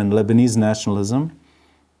nationalism and Lebanese nationalism,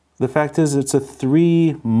 the fact is it's a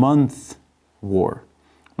 3-month war,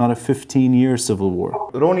 not a 15-year civil war.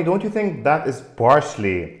 Roni, don't you think that is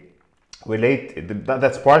partially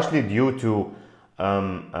that's partially due to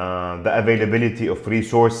the availability of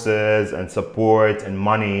resources and support and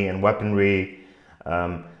money and weaponry?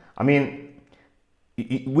 I mean,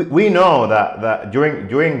 we know that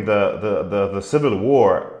during the civil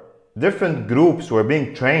war, different groups were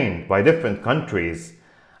being trained by different countries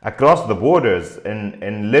across the borders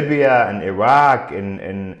in Libya and Iraq,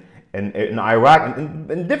 in Iraq,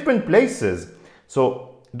 in different places.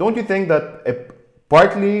 So don't you think that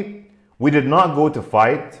partly we did not go to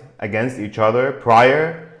fight against each other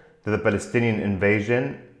prior to the Palestinian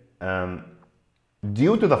invasion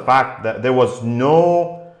due to the fact that there was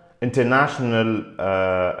no international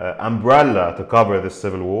umbrella to cover this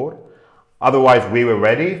civil war? Otherwise, we were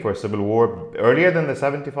ready for a civil war earlier than the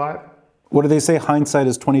 75? What do they say? Hindsight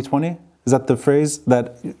is 2020. Is that the phrase?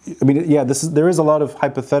 That, I mean, yeah. There is a lot of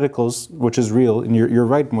hypotheticals, which is real, and you're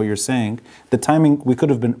right in what you're saying. The timing, we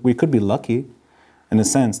could be lucky, in a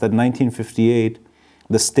sense, that in 1958,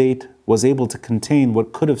 the state was able to contain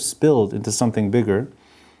what could have spilled into something bigger,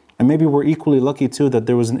 and maybe we're equally lucky too that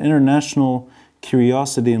there was an international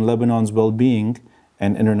curiosity in Lebanon's well-being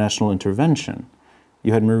and international intervention.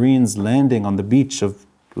 You had Marines landing on the beach of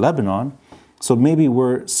Lebanon. So maybe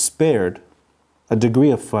we're spared a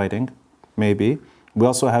degree of fighting, maybe. We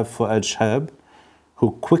also have Fuad Shahab,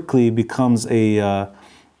 who quickly becomes he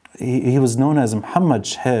was known as Muhammad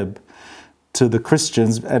Shahab to the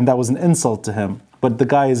Christians, and that was an insult to him. But the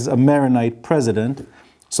guy is a Maronite president,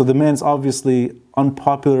 so the man's obviously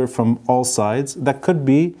unpopular from all sides. That could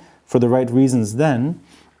be for the right reasons then,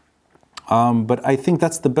 but I think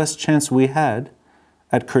that's the best chance we had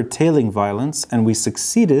at curtailing violence, and we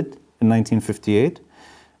succeeded in 1958,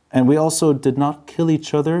 and we also did not kill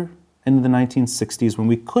each other in the 1960s when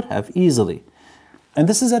we could have easily. And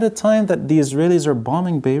this is at a time that the Israelis are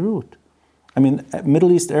bombing Beirut. I mean,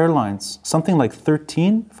 Middle East Airlines, something like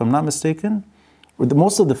 13, if I'm not mistaken, where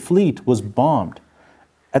most of the fleet was bombed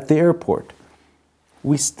at the airport.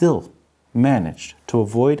 We still managed to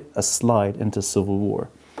avoid a slide into civil war.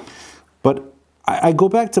 But I go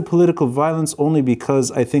back to political violence only because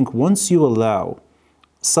I think once you allow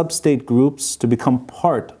sub-state groups to become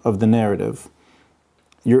part of the narrative,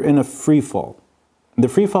 you're in a free fall. The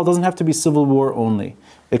free fall doesn't have to be civil war only.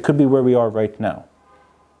 It could be where we are right now.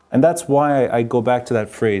 And that's why I go back to that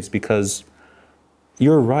phrase, because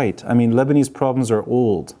you're right. I mean, Lebanese problems are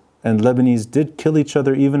old, and Lebanese did kill each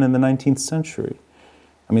other even in the 19th century.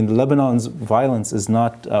 I mean, Lebanon's violence is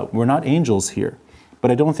not, we're not angels here,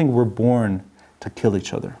 but I don't think we're born to kill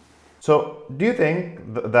each other. So do you think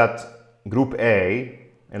that Group A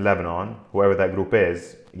in Lebanon, whoever that group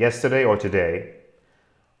is, yesterday or today,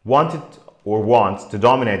 wanted or wants to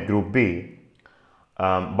dominate Group B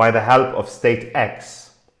by the help of State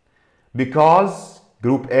X because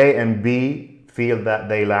Group A and B feel that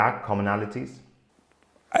they lack commonalities?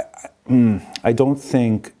 I don't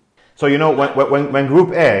think... So, you know, when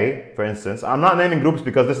Group A, for instance, I'm not naming groups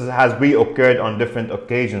because this has reoccurred on different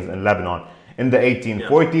occasions in Lebanon. In the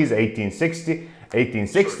 1840s,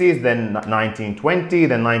 1860s, then 1920,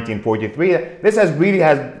 then 1943. This has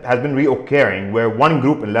been reoccurring, where one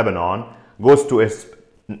group in Lebanon goes to its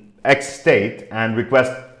ex-state and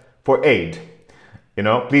requests for aid. You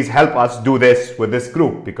know, please help us do this with this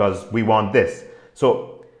group because we want this.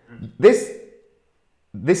 So this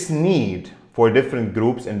need for different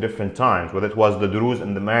groups in different times, whether it was the Druze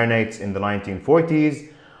and the Maronites in the 1940s,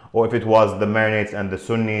 or if it was the Maronites and the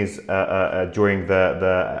Sunnis during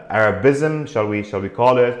the Arabism, shall we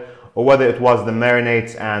call it, or whether it was the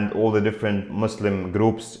Maronites and all the different Muslim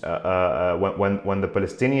groups when the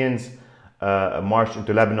Palestinians marched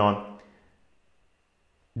into Lebanon.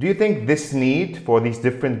 Do you think this need for these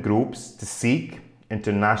different groups to seek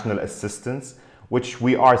international assistance, which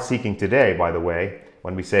we are seeking today, by the way,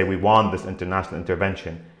 when we say we want this international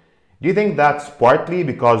intervention, do you think that's partly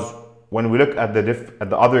because when we look at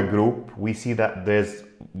the other group, we see that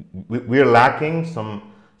we're lacking some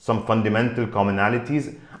fundamental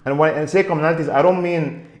commonalities? And when I say commonalities, I don't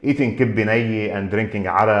mean eating kibbi nayyi and drinking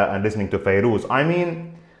ara and listening to Fairuz. I mean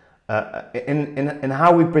in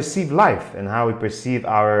how we perceive life, and how we perceive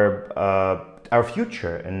our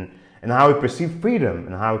future, and how we perceive freedom,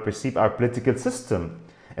 and how we perceive our political system,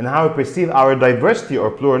 and how we perceive our diversity or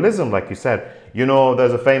pluralism, like you said. You know,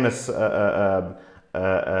 there's a famous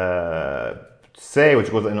say which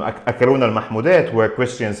goes, Akaruna al-Mahmudat, where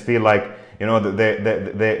Christians feel like, you know,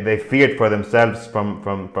 they feared for themselves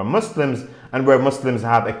from Muslims, and where Muslims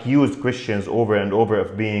have accused Christians over and over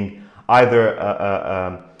of being either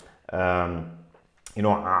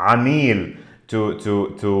amil to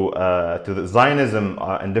the Zionism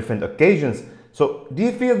on different occasions. So do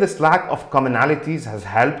you feel this lack of commonalities has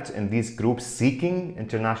helped in these groups seeking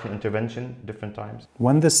international intervention different times?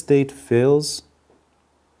 When the state fails,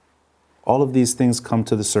 all of these things come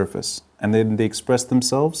to the surface, and then they express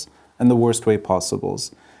themselves in the worst way possible.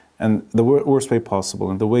 And the worst way possible.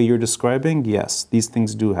 And the way you're describing, yes, these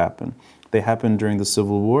things do happen. They happened during the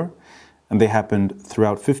Civil War. and they happened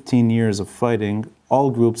throughout 15 years of fighting. All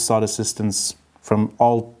groups sought assistance from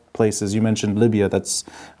all places. You mentioned Libya.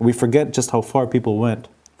 We forget just how far people went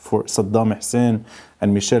for Saddam Hussein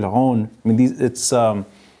and Michel Aoun. I mean,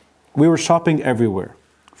 we were shopping everywhere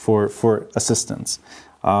for assistance.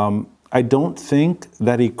 I don't think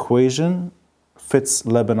that equation fits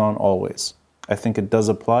Lebanon always. I think it does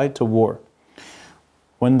apply to war.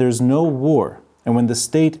 When there's no war, and when the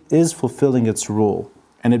state is fulfilling its role,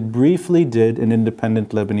 and it briefly did in independent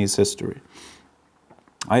Lebanese history,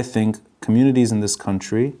 I think communities in this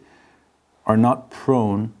country are not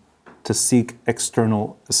prone to seek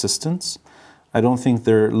external assistance. I don't think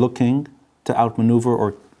they're looking to outmaneuver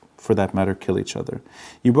or, for that matter, kill each other.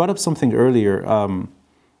 You brought up something earlier.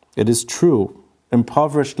 It is true,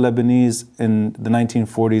 impoverished Lebanese in the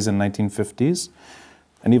 1940s and 1950s,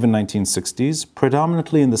 and even 1960s,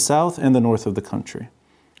 predominantly in the south and the north of the country.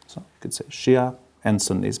 So you could say Shia and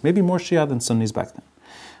Sunnis, maybe more Shia than Sunnis back then.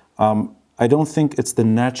 I don't think it's the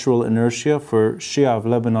natural inertia for Shia of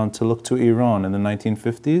Lebanon to look to Iran in the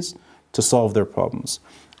 1950s to solve their problems.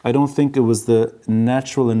 I don't think it was the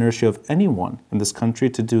natural inertia of anyone in this country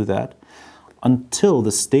to do that until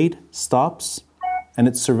the state stops and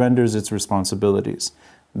it surrenders its responsibilities.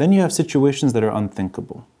 Then you have situations that are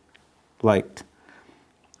unthinkable, like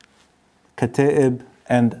Kataib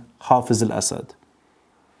and Hafiz al-Assad,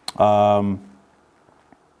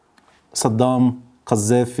 Saddam,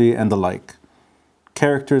 Qaddafi, and the like.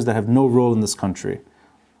 Characters that have no role in this country.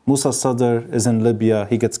 Musa Sadr is in Libya,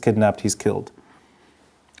 he gets kidnapped, he's killed.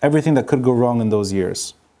 Everything that could go wrong in those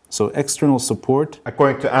years. So external support.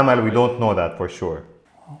 According to Amal, we don't know that for sure.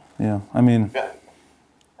 Yeah, I mean...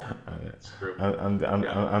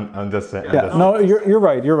 I'm just saying. Yeah, no, you're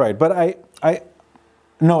right. But I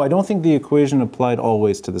don't think the equation applied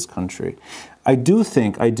always to this country. I do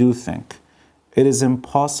think it is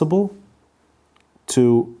impossible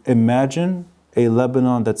to imagine a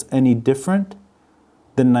Lebanon that's any different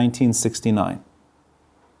than 1969.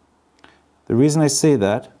 The reason I say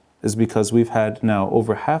that is because we've had now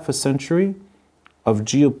over half a century of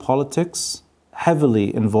geopolitics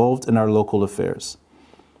heavily involved in our local affairs.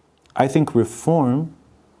 I think reform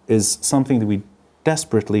is something that we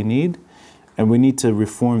desperately need, and we need to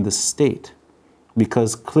reform the state,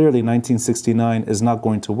 because clearly 1969 is not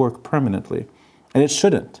going to work permanently, and it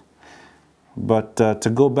shouldn't. But to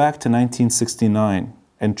go back to 1969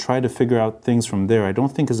 and try to figure out things from there, I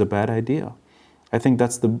don't think is a bad idea. I think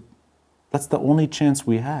that's the only chance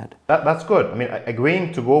we had. That's good. I mean,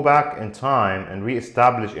 agreeing to go back in time and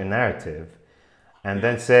reestablish a narrative, and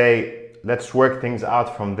then say, let's work things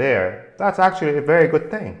out from there, that's actually a very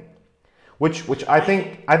good thing. Which I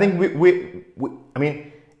think we I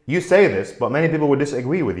mean, you say this, but many people would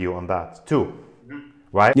disagree with you on that too,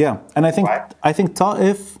 right? Yeah, and I think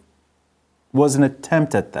Ta'if was an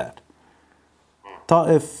attempt at that.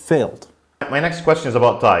 Ta'if failed. My next question is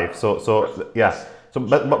about Ta'if.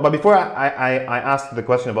 But before I asked the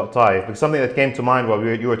question about Ta'if, because something that came to mind while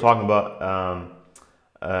you were talking about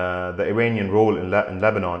the Iranian role in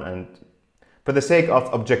Lebanon, and for the sake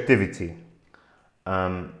of objectivity,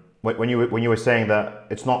 when you were saying that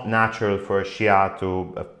it's not natural for a Shia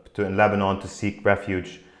to in Lebanon to seek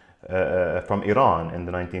refuge from Iran in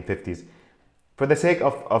the 1950s, for the sake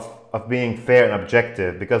of being fair and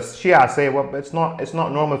objective, because Shia say, well, it's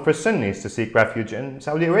not normal for Sunnis to seek refuge in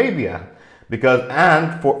Saudi Arabia,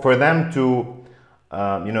 and for them to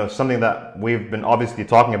something that we've been obviously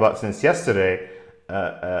talking about since yesterday,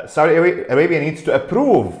 Saudi Arabia needs to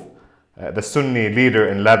approve the Sunni leader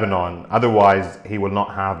in Lebanon, otherwise he will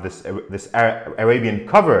not have this Arabian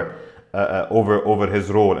cover over his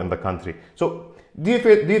role in the country. So do you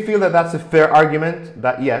feel that that's a fair argument,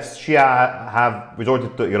 that yes, Shia have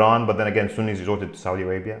resorted to Iran, but then again Sunnis resorted to Saudi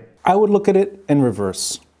Arabia? I would look at it in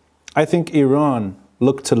reverse. I think Iran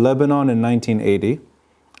looked to Lebanon in 1980,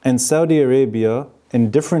 and Saudi Arabia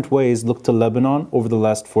in different ways looked to Lebanon over the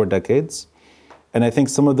last 4 decades. And I think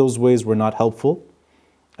some of those ways were not helpful.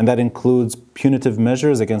 And that includes punitive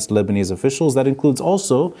measures against Lebanese officials. That includes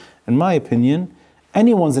also, in my opinion,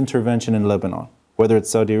 anyone's intervention in Lebanon, whether it's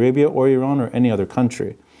Saudi Arabia or Iran or any other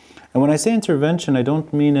country. And when I say intervention, I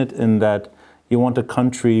don't mean it in that you want a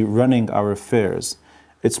country running our affairs.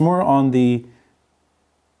 It's more on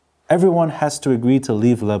everyone has to agree to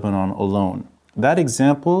leave Lebanon alone. That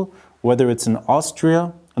example, whether it's in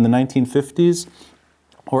Austria in the 1950s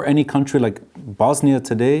or any country like Bosnia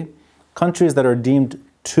today, countries that are deemed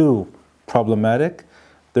too problematic,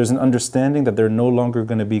 there's an understanding that there are no longer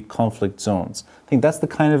going to be conflict zones. I think that's the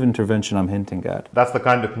kind of intervention I'm hinting at. That's the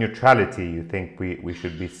kind of neutrality you think we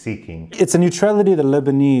should be seeking. It's a neutrality the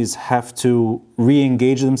Lebanese have to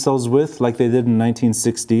re-engage themselves with, like they did in the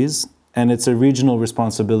 1960s, and it's a regional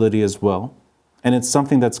responsibility as well. And it's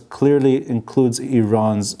something that clearly includes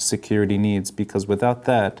Iran's security needs, because without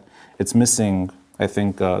that, it's missing, I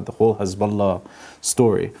think, the whole Hezbollah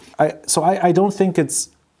story. So I don't think it's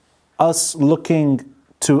us looking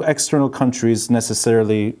to external countries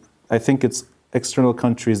necessarily. I think it's external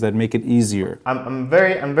countries that make it easier. I'm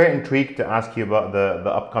very intrigued to ask you about the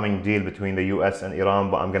upcoming deal between the US and Iran,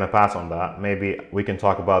 but I'm going to pass on that. Maybe we can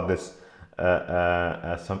talk about this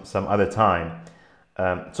some other time.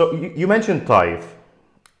 So you mentioned Taif,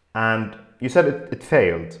 and you said it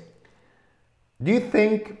failed. Do you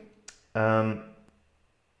think our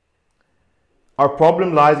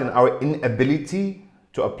problem lies in our inability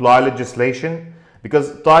to apply legislation?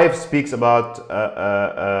 Because Taif speaks about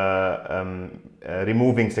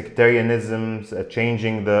removing sectarianism,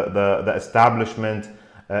 changing the establishment,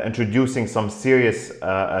 introducing some serious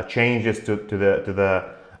changes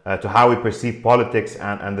to how we perceive politics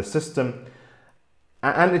and the system,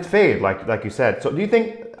 and it failed, like you said. So, do you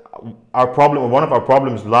think our problem, or one of our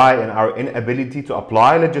problems, lie in our inability to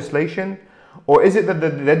apply legislation, or is it that the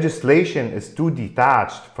legislation is too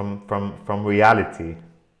detached from reality?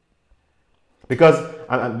 Because,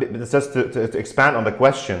 just to expand on the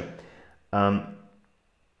question, I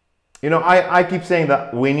keep saying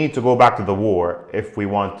that we need to go back to the war if we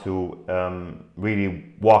want to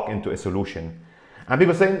really walk into a solution. And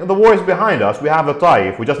people saying the war is behind us. We have the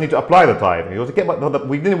Taif. We just need to apply the Taif. And he goes, okay, but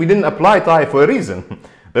we didn't apply Taif for a reason.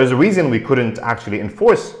 There's a reason we couldn't actually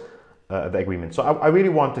enforce the agreement. So I really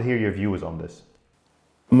want to hear your views on this.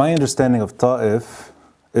 My understanding of Taif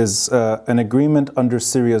is an agreement under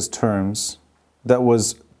Syria's terms that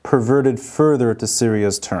was perverted further to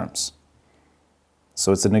Syria's terms.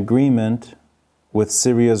 So it's an agreement with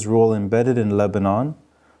Syria's role embedded in Lebanon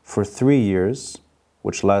for 3 years,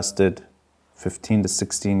 which lasted 15 to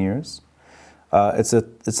 16 years. It's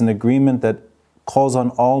an agreement that calls on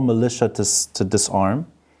all militia to disarm.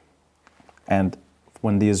 And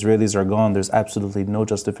when the Israelis are gone, there's absolutely no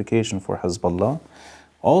justification for Hezbollah.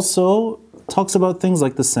 Also talks about things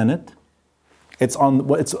like the Senate. It's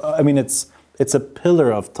a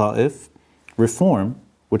pillar of Taif reform,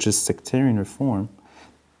 which is sectarian reform,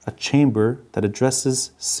 a chamber that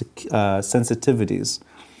addresses sensitivities,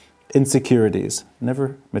 insecurities,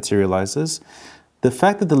 never materializes. The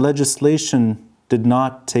fact that the legislation did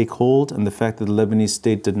not take hold and the fact that the Lebanese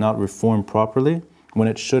state did not reform properly when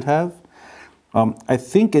it should have, I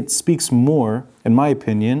think it speaks more, in my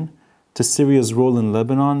opinion, to Syria's role in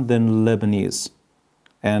Lebanon than Lebanese.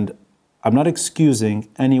 And I'm not excusing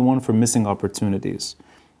anyone for missing opportunities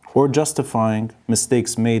or justifying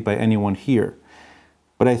mistakes made by anyone here.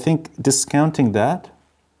 But I think discounting that,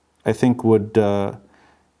 I think would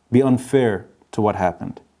be unfair to what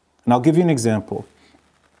happened. And I'll give you an example.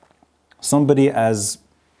 Somebody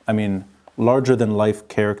larger than life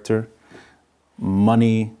character,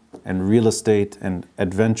 money and real estate and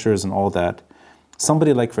adventures and all that,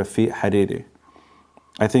 somebody like Rafiq Hariri.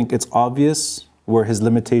 I think it's obvious where his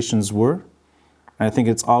limitations were, and I think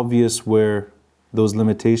it's obvious where those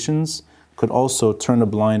limitations could also turn a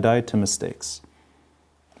blind eye to mistakes.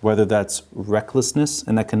 Whether that's recklessness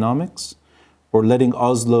in economics, or letting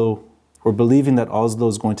Oslo, or believing that Oslo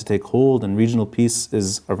is going to take hold and regional peace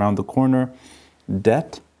is around the corner,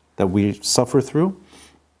 debt that we suffer through,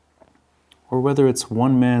 or whether it's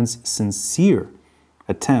one man's sincere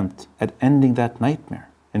attempt at ending that nightmare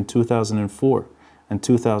in 2004 and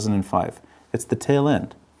 2005. It's the tail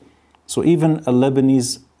end. So even a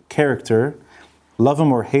Lebanese character, love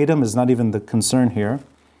him or hate him is not even the concern here.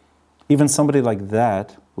 Even somebody like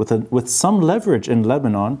that, with some leverage in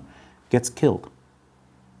Lebanon, gets killed.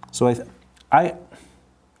 So and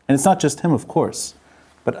it's not just him, of course,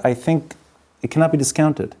 but I think it cannot be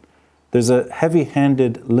discounted. There's a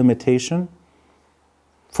heavy-handed limitation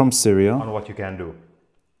from Syria on what you can do.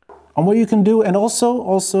 On what you can do, and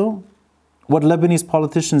also what Lebanese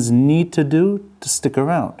politicians need to do to stick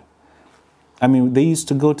around. I mean, they used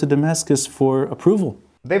to go to Damascus for approval.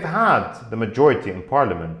 They've had the majority in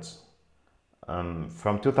parliament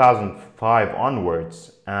from 2005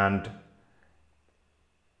 onwards, and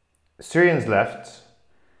Syrians left.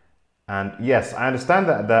 And yes, I understand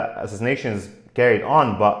that the assassination is carried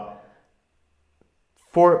on, but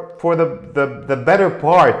for the better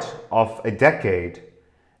part of a decade,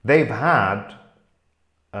 they've had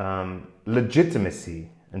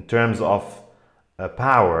legitimacy in terms of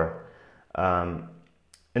power.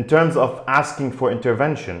 in terms of asking for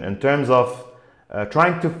intervention, in terms of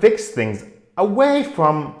trying to fix things away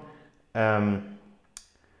from the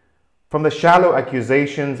shallow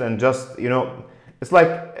accusations and just, it's like,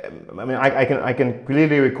 I mean, I can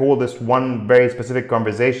clearly recall this one very specific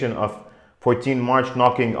conversation of 14 March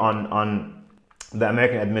knocking on the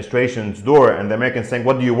American administration's door, and the Americans saying,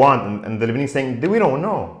 "What do you want?" And the Lebanese saying, "We don't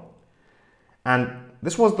know." And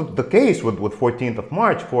this was the case with 14th of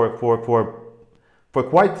March for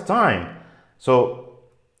quite a time. So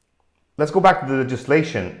let's go back to the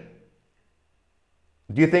legislation.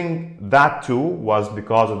 Do you think that too was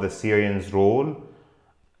because of the Syrians' role,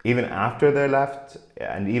 even after they left,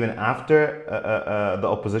 and even after the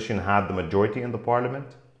opposition had the majority in the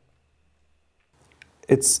parliament?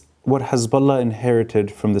 It's what Hezbollah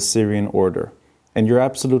inherited from the Syrian order. And you're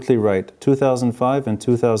absolutely right. 2005 and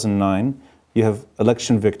 2009, you have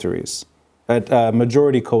election victories at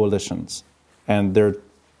majority coalitions, and they're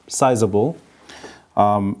sizable.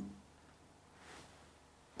 For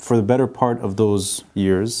the better part of those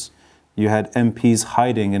years, you had MPs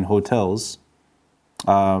hiding in hotels.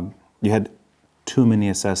 You had too many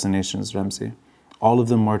assassinations, Ramzi. All of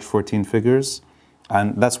them March 14 figures.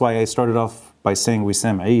 And that's why I started off by saying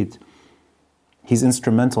Wissam Eid. He's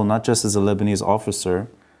instrumental not just as a Lebanese officer,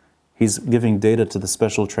 he's giving data to the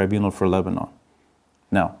Special Tribunal for Lebanon.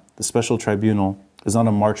 Now, the Special Tribunal is not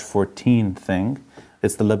a March 14 thing.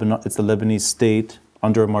 It's the Lebanese state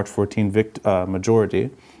under a March 14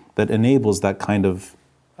 majority that enables that kind of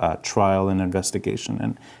trial and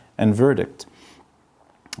investigation and verdict.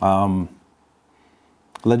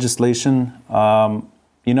 Legislation,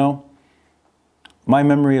 my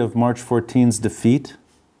memory of March 14's defeat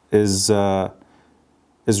is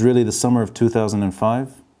really the summer of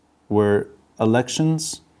 2005, where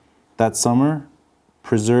elections that summer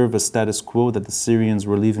preserve a status quo that the Syrians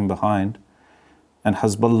were leaving behind, and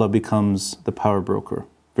Hezbollah becomes the power broker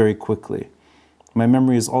very quickly. My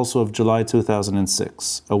memory is also of July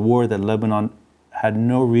 2006, a war that Lebanon had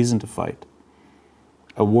no reason to fight,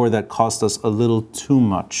 a war that cost us a little too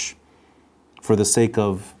much for the sake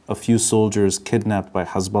of a few soldiers kidnapped by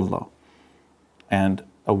Hezbollah, and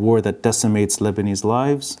a war that decimates Lebanese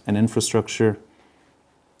lives and infrastructure,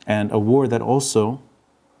 and a war that also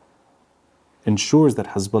ensures that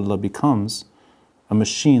Hezbollah becomes a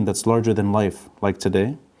machine that's larger than life, like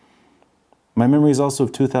today. My memory is also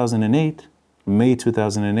of 2008, May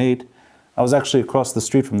 2008. I was actually across the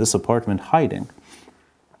street from this apartment hiding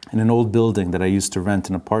in an old building that I used to rent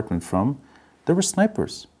an apartment from. There were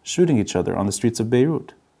snipers shooting each other on the streets of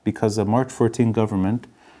Beirut because the March 14 government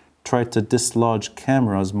tried to dislodge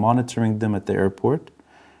cameras monitoring them at the airport,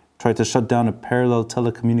 tried to shut down a parallel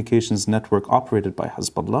telecommunications network operated by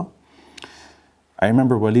Hezbollah. I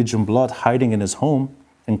remember Walid Jumblat hiding in his home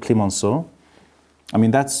in Clemenceau. I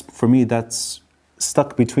mean, for me, that's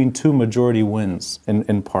stuck between two majority wins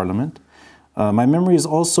in parliament. My memory is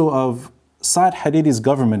also of Saad Hariri's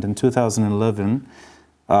government in 2011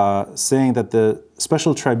 saying that the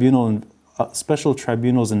special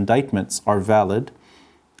tribunal's indictments are valid.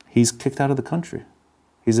 He's kicked out of the country.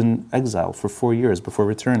 He's in exile for 4 years before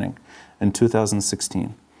returning in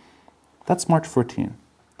 2016. That's March 14.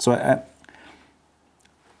 So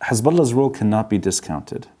Hezbollah's role cannot be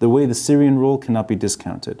discounted, the way the Syrian role cannot be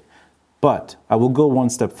discounted. But I will go one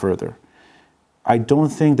step further. I don't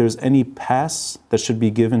think there's any pass that should be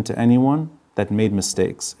given to anyone that made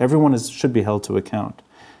mistakes. Everyone should be held to account.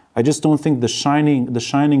 I just don't think the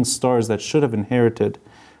shining stars that should have inherited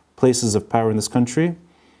places of power in this country,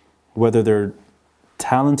 whether they're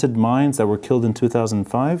talented minds that were killed in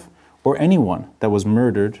 2005 or anyone that was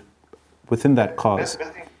murdered within that cause.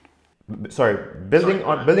 Building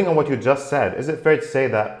on what you just said, is it fair to say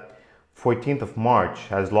that 14th of March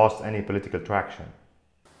has lost any political traction?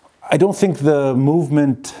 I don't think the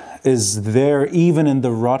movement is there even in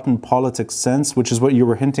the rotten politics sense, which is what you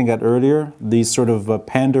were hinting at earlier, these sort of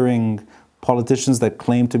pandering politicians that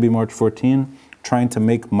claim to be March 14, trying to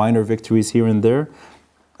make minor victories here and there.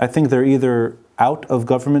 I think they're either out of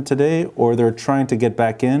government today or they're trying to get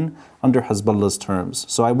back in under Hezbollah's terms.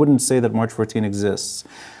 So I wouldn't say that March 14 exists.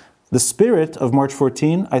 The spirit of March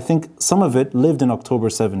 14, I think some of it lived in October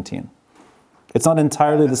 17. It's not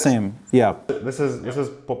entirely the same. Yeah. This is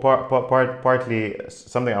partly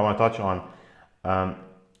something I want to touch on.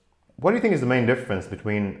 What do you think is the main difference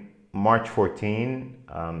between March 14,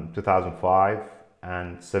 2005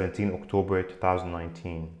 and 17 October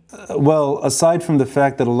 2019? Well, aside from the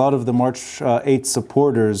fact that a lot of the March 8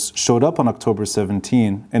 supporters showed up on October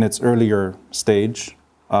 17 in its earlier stage,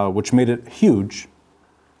 which made it huge.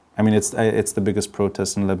 I mean, it's the biggest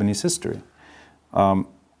protest in Lebanese history.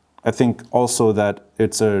 I think also that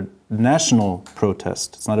it's a national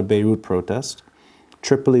protest. It's not a Beirut protest.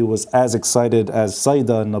 Tripoli was as excited as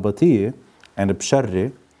Saida and Nabatieh and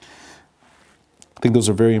Bsharri. I think those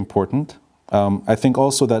are very important. I think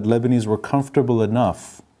also that Lebanese were comfortable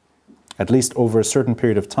enough, at least over a certain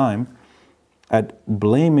period of time, at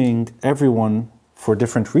blaming everyone for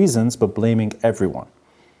different reasons, but blaming everyone.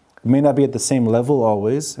 It may not be at the same level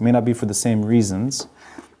always, it may not be for the same reasons,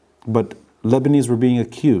 but Lebanese were being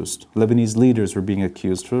accused, Lebanese leaders were being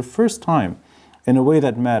accused for the first time in a way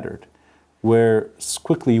that mattered, where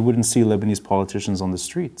quickly you wouldn't see Lebanese politicians on the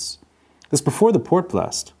streets. It's before the port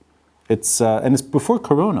blast. And it's before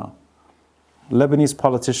Corona. Lebanese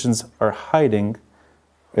politicians are hiding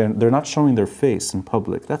and they're not showing their face in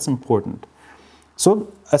public. That's important.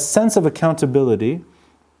 So a sense of accountability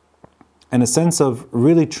and a sense of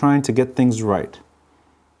really trying to get things right.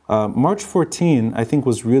 March 14, I think,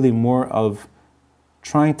 was really more of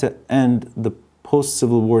trying to end the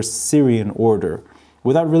post-Civil War Syrian order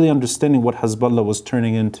without really understanding what Hezbollah was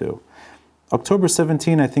turning into. October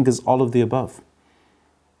 17, I think, is all of the above.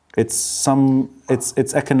 It's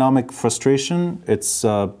economic frustration, it's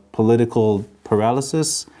political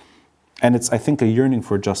paralysis, and it's, I think, a yearning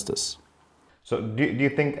for justice. So do you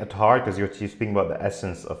think at heart, because you're speaking about the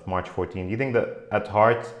essence of March 14, do you think that at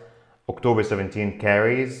heart October 17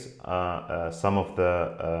 carries some of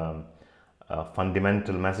the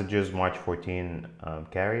fundamental messages March 14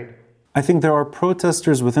 carried? I think there are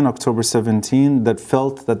protesters within October 17 that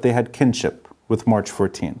felt that they had kinship with March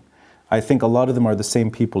 14. I think a lot of them are the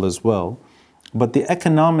same people as well. But the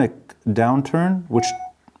economic downturn, which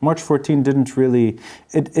March 14 didn't really,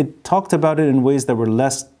 it talked about it in ways that were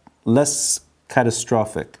less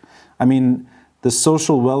catastrophic. I mean, the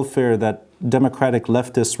social welfare that democratic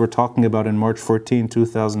leftists were talking about in March 14,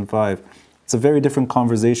 2005, it's a very different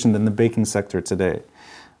conversation than the banking sector today.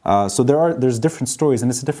 So there's different stories,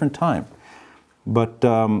 and it's a different time. But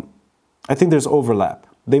I think there's overlap.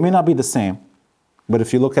 They may not be the same, but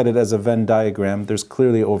if you look at it as a Venn diagram, there's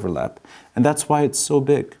clearly overlap. And that's why it's so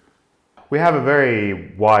big. We have a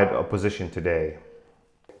very wide opposition today.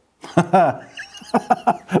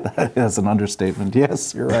 That's an understatement.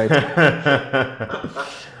 Yes, you're right.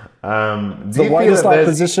 The widest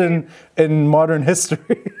opposition in modern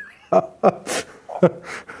history. I'll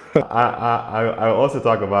also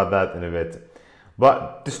talk about that in a bit.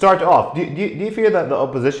 But to start off, do you feel that the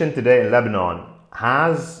opposition today in Lebanon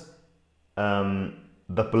has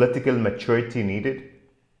the political maturity needed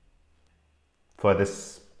for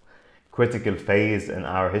this critical phase in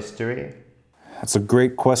our history? That's a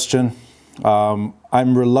great question.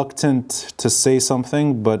 I'm reluctant to say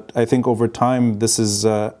something, but I think over time this is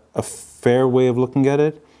a fair way of looking at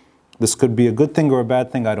it. This could be a good thing or a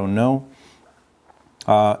bad thing, I don't know.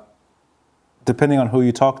 Depending on who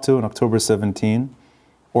you talk to in October 17,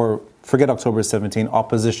 or forget October 17,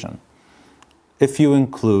 opposition. If you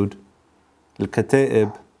include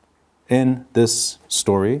Al-Kata'ib in this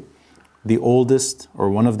story, the oldest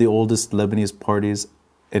or one of the oldest Lebanese parties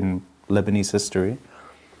in Lebanese history,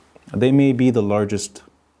 they may be the largest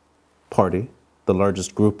party, the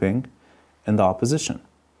largest grouping in the opposition.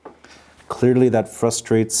 Clearly that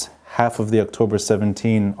frustrates half of the October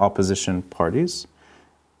 17 opposition parties,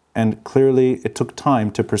 and clearly it took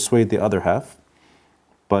time to persuade the other half,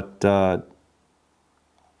 but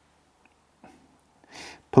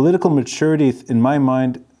political maturity, in my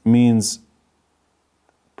mind, means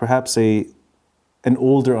perhaps an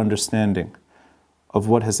older understanding of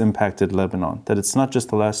what has impacted Lebanon, that it's not just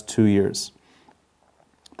the last 2 years,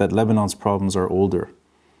 that Lebanon's problems are older,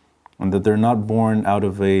 and that they're not born out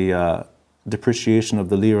of a depreciation of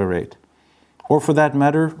the lira rate, or for that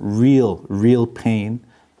matter, real pain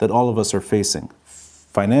that all of us are facing,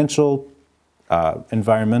 financial,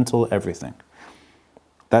 environmental, everything.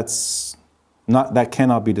 That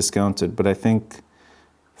cannot be discounted, but I think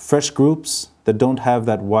fresh groups that don't have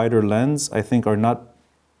that wider lens, I think, are not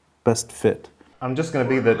best fit. I'm just going to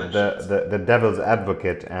be the devil's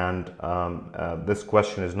advocate, and this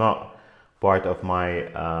question is not part of my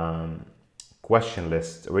question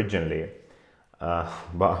list originally,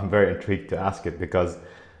 but I'm very intrigued to ask it because,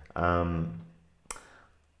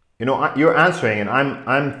 you're answering, and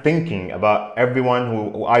I'm thinking about everyone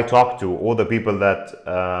who I talk to, all the people that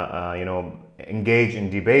engage in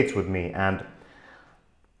debates with me, and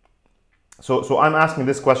so I'm asking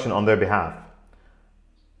this question on their behalf.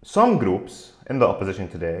 Some groups in the opposition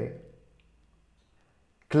today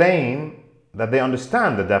claim that they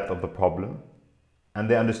understand the depth of the problem, and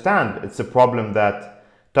they understand it's a problem that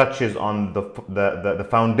touches on the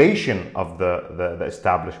foundation of the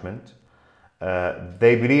establishment,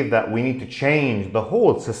 they believe that we need to change the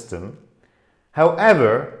whole system,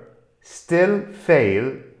 however, still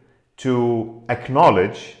fail to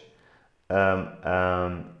acknowledge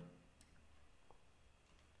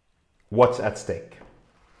what's at stake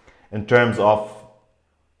in terms of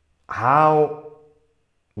how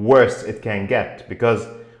worse it can get. Because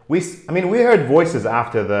we heard voices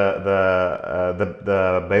after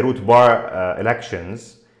the Beirut bar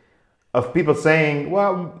elections of people saying,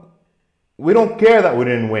 well, we don't care that we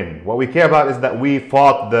didn't win. What we care about is that we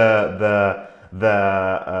fought the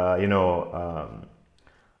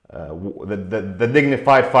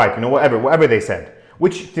dignified fight, whatever they said,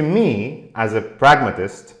 which to me, as a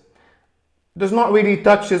pragmatist, does not really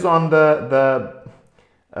touches on the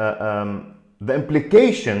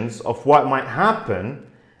implications of what might happen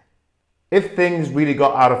if things really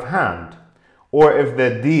got out of hand, or if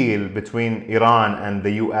the deal between Iran and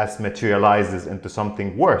the US materializes into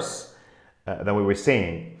something worse than we were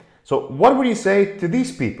seeing. So what would you say to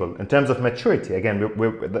these people in terms of maturity? Again,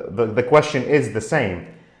 the question is the same.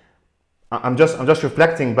 I'm just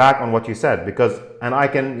reflecting back on what you said, because, and I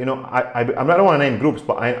can, I don't want to name groups,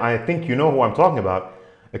 but I think you know who I'm talking about.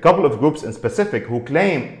 A couple of groups in specific who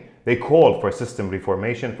claim they call for system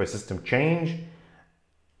reformation, for system change,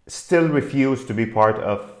 still refuse to be part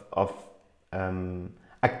of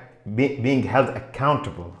being held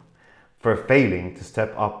accountable for failing to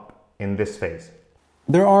step up in this phase.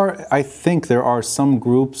 I think there are some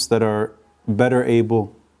groups that are better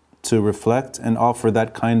able to reflect and offer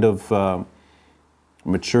that kind of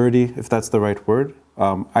maturity, if that's the right word.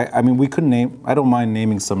 We could name, I don't mind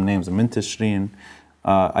naming some names. Tashrin,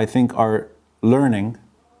 I think, are learning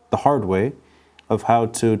the hard way of how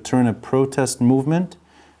to turn a protest movement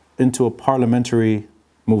into a parliamentary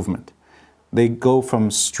movement. They go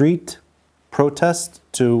from street protest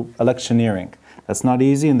to electioneering. That's not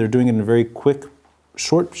easy, and they're doing it in a very quick,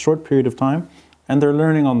 short period of time, and they're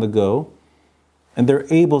learning on the go, and they're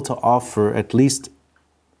able to offer at least,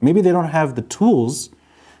 maybe they don't have the tools,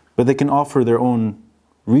 but they can offer their own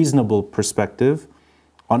reasonable perspective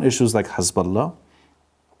on issues like Hezbollah.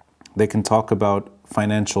 They can talk about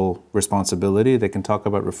financial responsibility, they can talk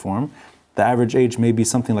about reform. The average age may be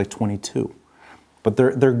something like 22, but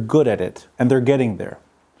they're good at it, and they're getting there.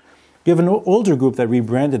 You have an older group that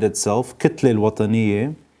rebranded itself, Kitla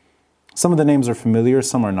al-Wataniyya. Some of the names are familiar,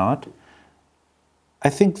 some are not. I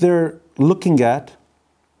think they're looking at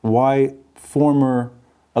why former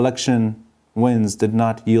election wins did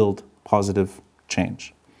not yield positive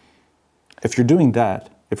change. If you're doing that,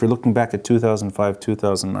 if you're looking back at 2005,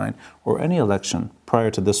 2009, or any election prior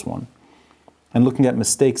to this one, and looking at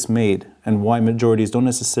mistakes made and why majorities don't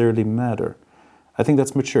necessarily matter, I think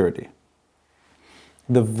that's maturity.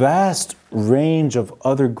 The vast range of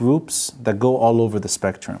other groups that go all over the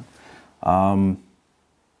spectrum,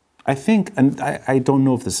 I think, and I don't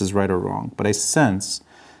know if this is right or wrong, but I sense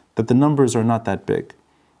that the numbers are not that big,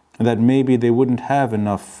 and that maybe they wouldn't have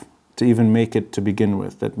enough to even make it to begin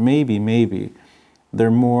with, that maybe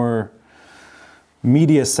they're more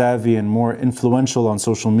media savvy and more influential on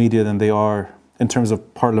social media than they are in terms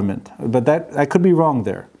of parliament. But I could be wrong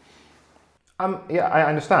there. Yeah, I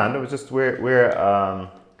understand. It was just we're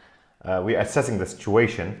assessing the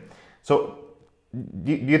situation. So,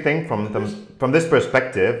 do you think from this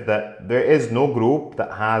perspective that there is no group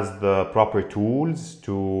that has the proper tools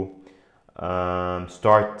to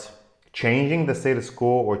start changing the status quo,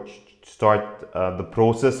 or start the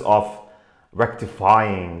process of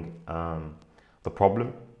rectifying the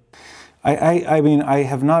problem? I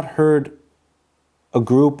have not heard a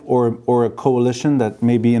group or a coalition that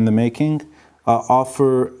may be in the making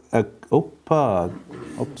offer a...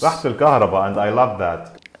 راحت الكهرباء, and I love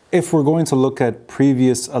that. If we're going to look at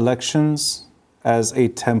previous elections as a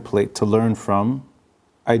template to learn from,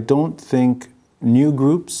 I don't think new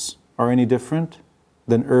groups are any different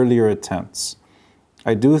than earlier attempts.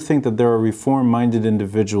 I do think that there are reform-minded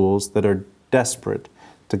individuals that are desperate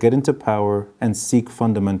to get into power and seek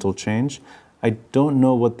fundamental change. I don't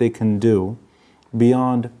know what they can do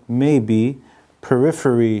beyond maybe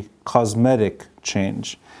periphery cosmetic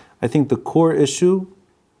change. I think the core issue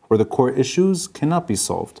or the core issues cannot be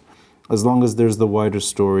solved as long as there's the wider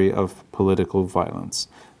story of political violence.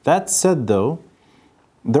 That said, though,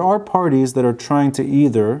 there are parties that are trying to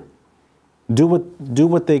either do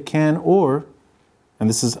what they can, or, and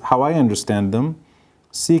this is how I understand them,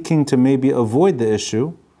 seeking to maybe avoid the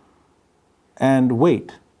issue and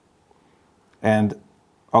wait. And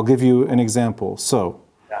I'll give you an example. So,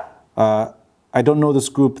 I don't know this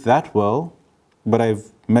group that well, but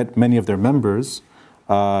I've met many of their members.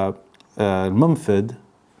 Mumfid,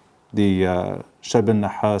 the Shab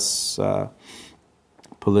al-Nahas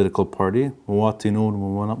political party. مواطنون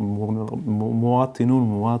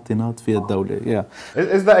مواطنات في الدولة. Yeah.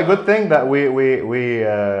 Is that a good thing that we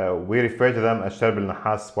refer to them as Sharb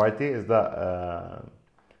al-Nahas party? Is that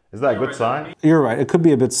a good sign? You're right. It could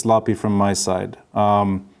be a bit sloppy from my side.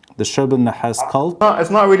 The Sharb al-Nahas cult. No,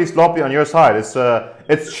 it's not really sloppy on your side.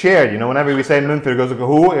 It's shared. You know, whenever we say Minfir, it goes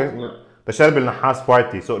who? The Sharb al-Nahas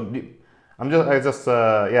party. So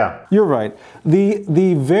yeah. You're right.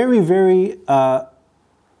 The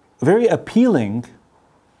very appealing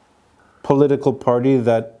political party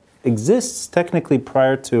that exists technically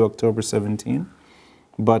prior to October 17,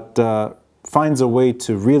 but finds a way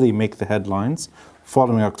to really make the headlines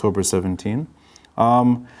following October 17.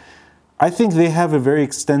 I think they have a very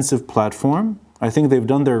extensive platform. I think they've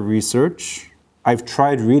done their research. I've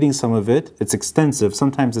tried reading some of it. It's extensive.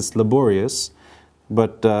 Sometimes it's laborious.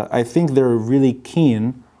 But I think they're really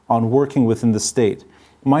keen on working within the state.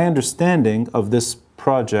 My understanding of this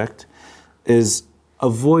project is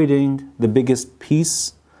avoiding the biggest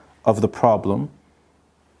piece of the problem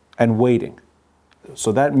and waiting.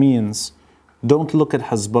 So that means don't look at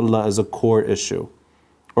Hezbollah as a core issue,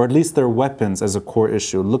 or at least their weapons as a core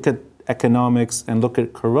issue. Look at economics and look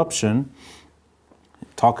at corruption.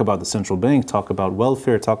 Talk about the central bank, talk about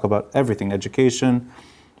welfare, talk about everything, education,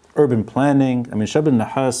 urban planning. I mean, Shab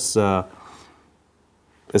al-Nahas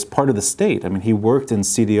is part of the state. I mean, he worked in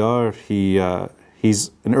CDR.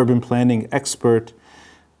 He's an urban planning expert.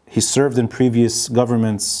 He served in previous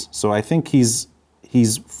governments. So I think he's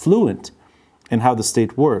fluent in how the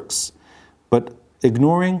state works. But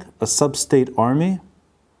ignoring a sub-state army,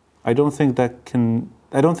 I don't think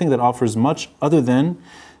that offers much other than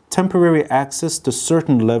temporary access to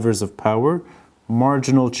certain levers of power,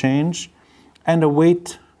 marginal change, and a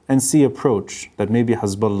wait and see approach that maybe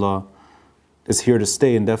Hezbollah is here to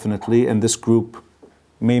stay indefinitely, and this group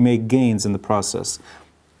may make gains in the process.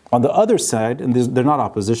 On the other side, and they're not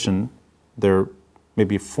opposition, they're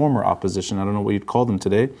maybe former opposition, I don't know what you'd call them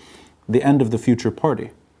today, the End of the Future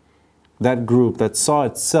Party. That group that saw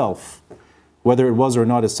itself, whether it was or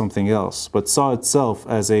not is something else, but saw itself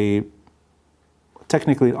as a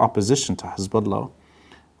technically opposition to Hezbollah,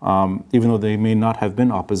 even though they may not have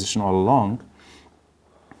been opposition all along,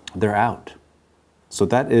 they're out. So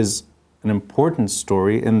that is an important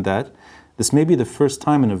story in that this may be the first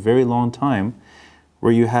time in a very long time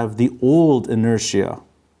where you have the old inertia,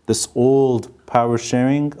 this old power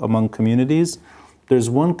sharing among communities. There's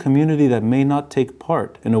one community that may not take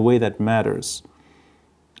part in a way that matters.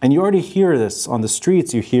 And you already hear this on the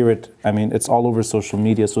streets, you hear it, I mean, it's all over social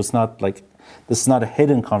media, so it's not like, this is not a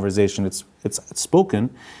hidden conversation, it's spoken,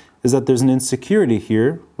 is that there's an insecurity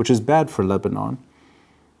here, which is bad for Lebanon.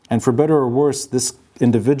 And for better or worse, this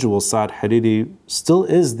individual, Saad Hariri, still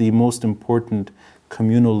is the most important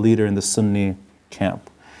communal leader in the Sunni camp.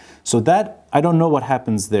 So that, I don't know what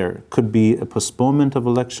happens there. Could be a postponement of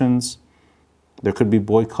elections. There could be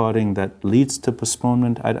boycotting that leads to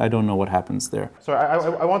postponement. I don't know what happens there. So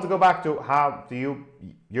I want to go back to how do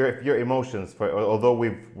your emotions, although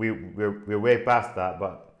we're way past that,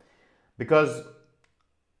 but because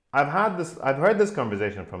I've heard this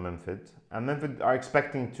conversation from Minfid, and Minfid are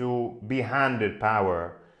expecting to be handed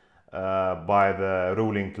power by the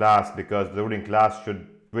ruling class, because the ruling class should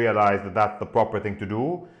realize that that's the proper thing to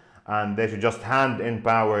do, and they should just hand in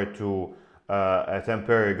power to a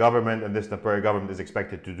temporary government, and this temporary government is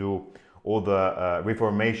expected to do all the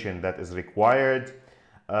reformation that is required,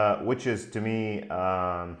 which is to me,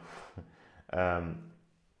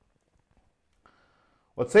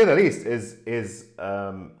 let's say the least, is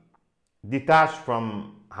detached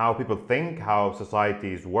from how people think, how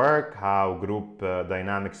societies work, how group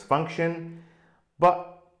dynamics function.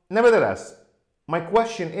 But nevertheless, my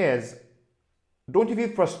question is, don't you feel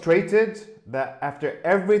frustrated that after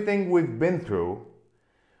everything we've been through,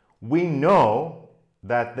 we know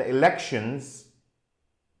that the elections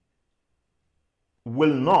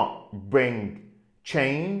will not bring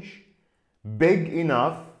change big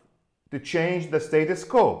enough to change the status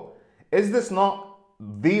quo? Is this not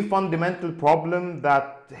the fundamental problem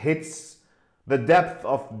that hits the depth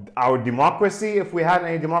of our democracy, if we had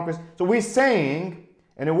any democracy? So we're saying,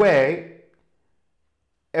 in a way,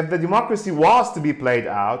 if the democracy was to be played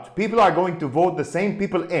out, people are going to vote the same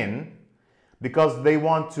people in because they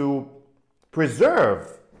want to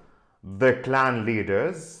preserve their clan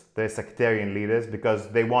leaders, their sectarian leaders, because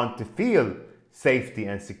they want to feel safety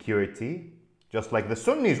and security, just like the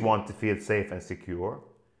Sunnis want to feel safe and secure.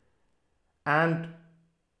 And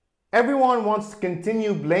everyone wants to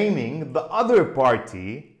continue blaming the other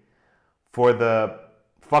party for the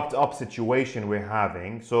fucked up situation we're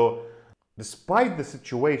having. So despite the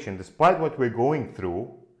situation, despite what we're going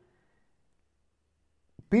through,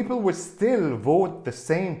 people will still vote the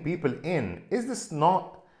same people in. Is this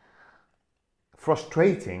not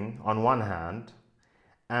frustrating on one hand?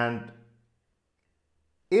 And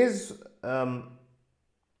is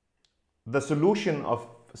the solution of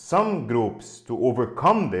some groups to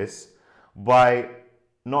overcome this by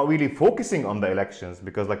not really focusing on the elections?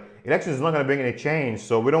 Because like elections is not going to bring any change,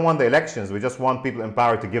 so we don't want the elections, we just want people in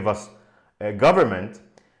power to give us a government.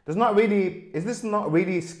 Is this not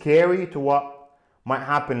really scary to what might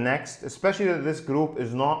happen next, especially that this group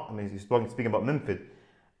is not, I mean, he's speaking about Minfid,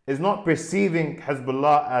 is not perceiving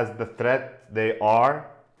Hezbollah as the threat they are?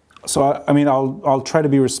 So, I mean, I'll try to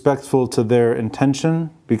be respectful to their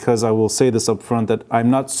intention, because I will say this up front, that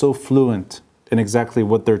I'm not so fluent in exactly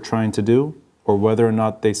what they're trying to do or whether or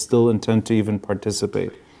not they still intend to even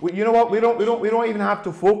participate. You know what? We don't even have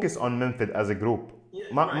to focus on Minfid as a group.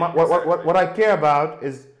 Yeah, What I care about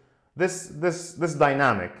is this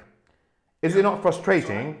dynamic. Is it not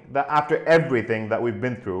frustrating that after everything that we've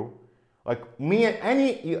been through, like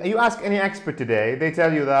you ask any expert today, they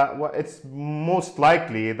tell you that it's most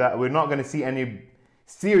likely that we're not going to see any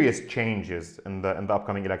serious changes in the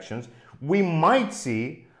upcoming elections. We might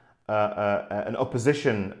see an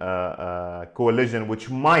opposition coalition which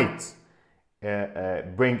might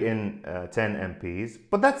bring in 10 MPs,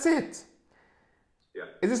 but that's it. Yeah.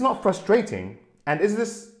 Is this not frustrating? And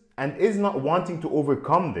is not wanting to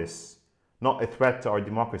overcome this not a threat to our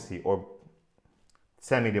democracy or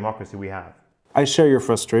semi-democracy we have? I share your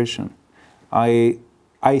frustration. I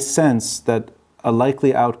sense that a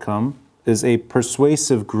likely outcome is a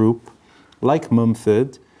persuasive group like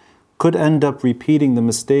Mumfid could end up repeating the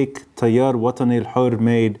mistake Tayyar Watani al-Hur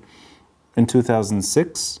made in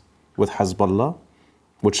 2006 with Hezbollah,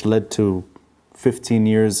 which led to 15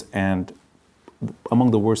 years and among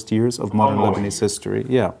the worst years of modern Lebanese history.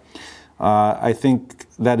 Yeah, I think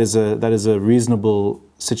that is a reasonable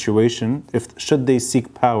situation should they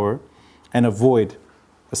seek power and avoid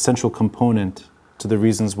a central component to the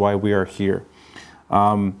reasons why we are here.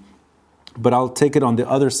 But I'll take it on the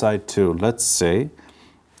other side too. Let's say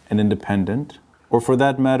an independent, or for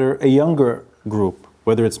that matter, a younger group,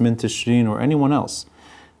 whether it's Min Tishreen or anyone else,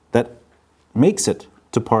 that makes it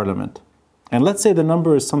to parliament. And let's say the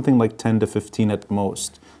number is something like 10 to 15 at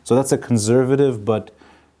most. So that's a conservative, but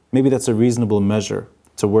maybe that's a reasonable measure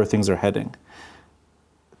to where things are heading.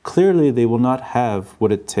 Clearly, they will not have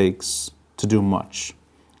what it takes to do much.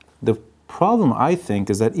 The problem, I think,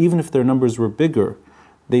 is that even if their numbers were bigger,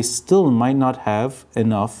 they still might not have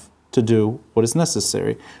enough to do what is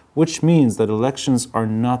necessary, which means that elections are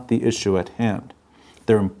not the issue at hand.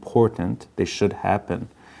 They're important, they should happen.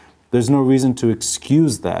 There's no reason to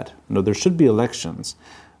excuse that. No, there should be elections.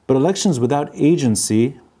 But elections without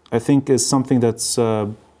agency, I think, is something that's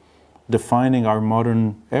defining our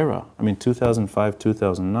modern era. I mean, 2005,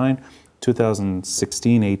 2009,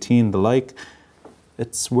 2016, 18, the like,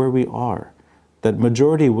 it's where we are. That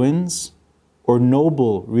majority wins or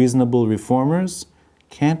noble, reasonable reformers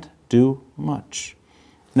can't do much.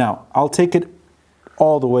 Now, I'll take it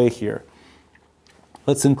all the way here.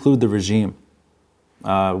 Let's include the regime.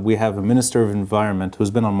 We have a Minister of Environment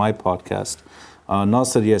who's been on my podcast,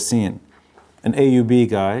 Nasser Yassin, an AUB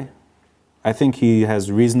guy. I think he has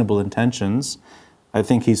reasonable intentions. I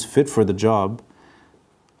think he's fit for the job.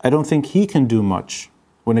 I don't think he can do much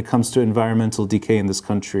when it comes to environmental decay in this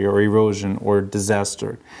country or erosion or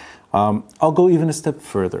disaster. I'll go even a step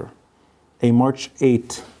further. A March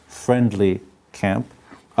 8 friendly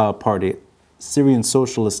party, Syrian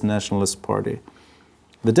Socialist Nationalist Party.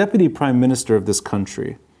 The Deputy Prime Minister of this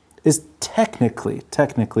country is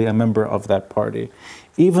technically a member of that party,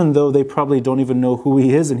 even though they probably don't even know who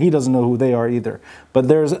he is and he doesn't know who they are either. But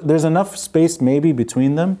there's enough space maybe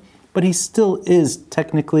between them, but he still is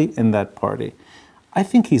technically in that party. I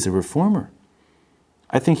think he's a reformer.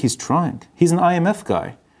 I think he's trying. He's an IMF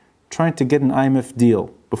guy, trying to get an IMF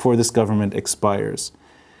deal before this government expires.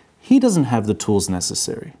 He doesn't have the tools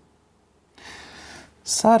necessary.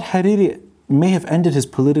 Saad Hariri may have ended his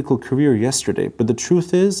political career yesterday, but the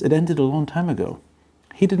truth is, it ended a long time ago.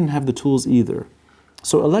 He didn't have the tools either.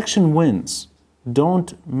 So election wins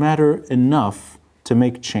don't matter enough to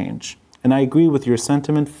make change. And I agree with your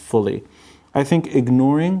sentiment fully. I think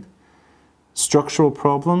ignoring structural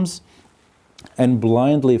problems and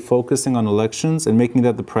blindly focusing on elections and making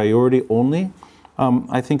that the priority only,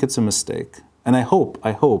 I think it's a mistake. And I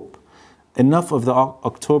hope enough of the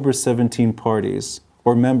October 17 parties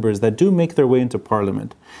or members that do make their way into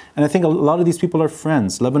parliament. And I think a lot of these people are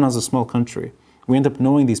friends. Lebanon is a small country. We end up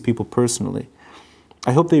knowing these people personally.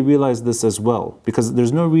 I hope they realize this as well, because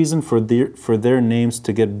there's no reason for their names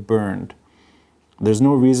to get burned. There's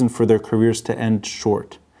no reason for their careers to end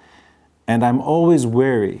short. And I'm always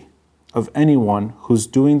wary of anyone who's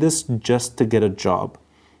doing this just to get a job.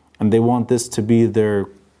 And they want this to be their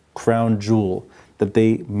crown jewel, that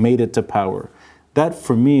they made it to power. That,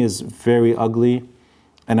 for me, is very ugly.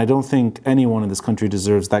 And I don't think anyone in this country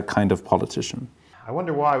deserves that kind of politician. I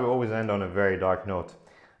wonder why we always end on a very dark note.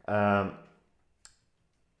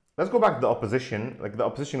 Let's go back to the opposition. Like the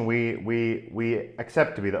opposition, we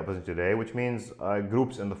accept to be the opposition today, which means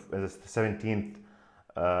groups in the 17th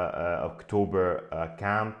October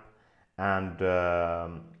camp and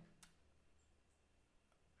the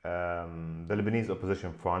Lebanese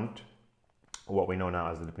Opposition Front, what we know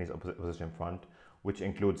now as the Lebanese Opposition Front, which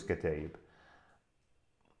includes Kataib.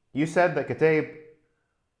 You said that Kataib,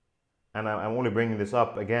 and I'm only bringing this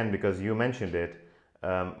up again because you mentioned it,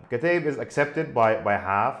 Kataib is accepted by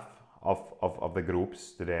half of the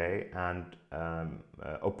groups today and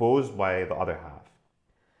opposed by the other half.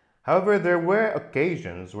 However, there were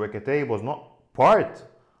occasions where Kataib was not part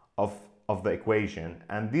of the equation,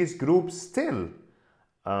 and these groups still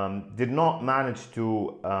did not manage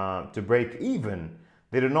to break even.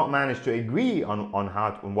 They did not manage to agree on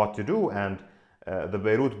what to do, and the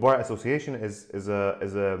Beirut Bar Association is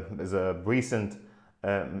a recent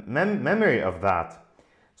memory of that.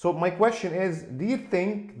 So my question is, do you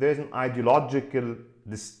think there's an ideological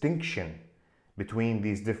distinction between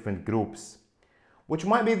these different groups, which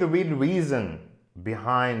might be the real reason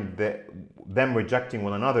behind them rejecting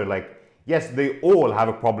one another? Like, yes, they all have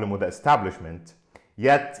a problem with the establishment,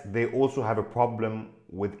 yet they also have a problem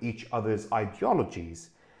with each other's ideologies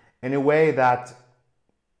in a way that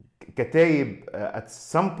Kataib at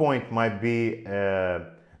some point might be the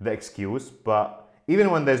excuse, but even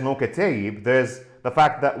when there's no Kataib, there's the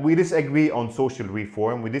fact that we disagree on social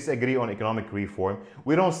reform, we disagree on economic reform,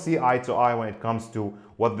 we don't see eye to eye when it comes to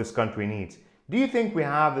what this country needs. Do you think we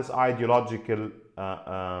have this ideological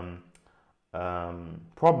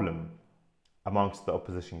problem amongst the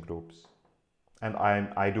opposition groups? And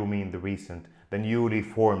I do mean the newly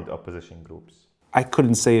formed opposition groups. I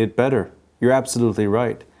couldn't say it better. You're absolutely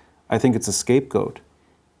right. I think it's a scapegoat.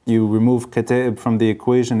 You remove Kataib from the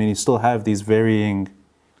equation and you still have these varying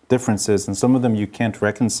differences, and some of them you can't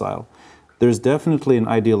reconcile. There's definitely an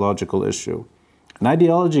ideological issue. An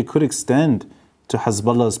ideology could extend to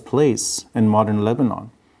Hezbollah's place in modern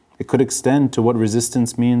Lebanon. It could extend to what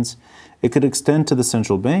resistance means. It could extend to the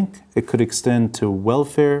central bank. It could extend to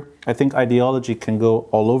welfare. I think ideology can go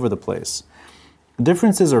all over the place.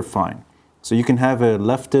 Differences are fine. So you can have a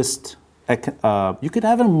leftist, you could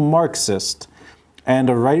have a Marxist and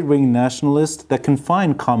a right-wing nationalist that can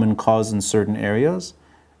find common cause in certain areas,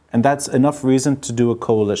 and that's enough reason to do a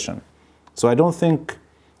coalition. So I don't think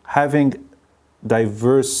having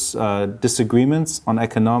diverse disagreements on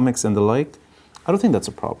economics and the like, I don't think that's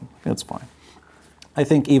a problem. I think that's fine. I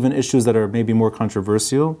think even issues that are maybe more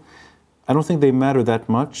controversial, I don't think they matter that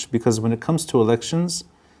much, because when it comes to elections,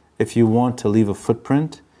 if you want to leave a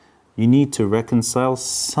footprint, you need to reconcile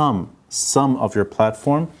some of your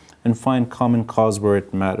platform and find common cause where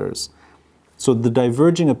it matters. So the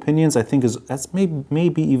diverging opinions, I think, that's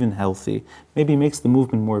maybe even healthy, maybe makes the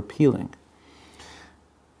movement more appealing.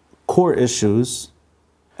 Core issues,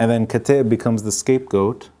 and then Kataib becomes the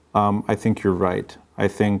scapegoat, I think you're right. I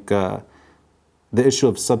think the issue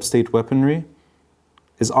of sub-state weaponry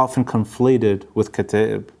is often conflated with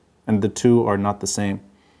Kataib, and the two are not the same.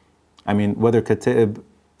 I mean, whether Kataib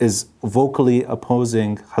is vocally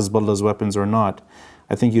opposing Hezbollah's weapons or not,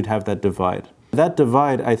 I think you'd have that divide. That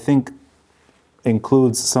divide, I think,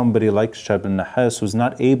 includes somebody like Shab al-Nahas, who's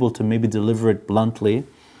not able to maybe deliver it bluntly.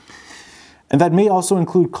 And that may also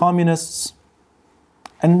include communists.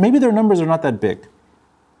 And maybe their numbers are not that big.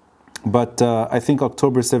 But I think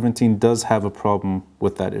October 17 does have a problem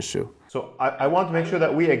with that issue. So I want to make sure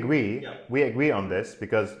that we agree on this,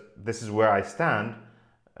 because this is where I stand,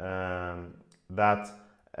 that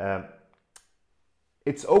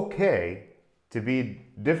it's okay to be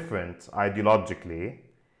different ideologically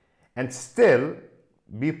and still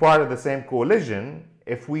be part of the same coalition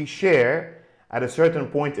if we share at a certain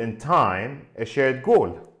point in time a shared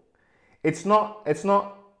goal. It's not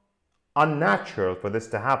unnatural for this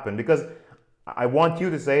to happen, because I want you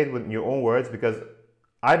to say it with your own words, because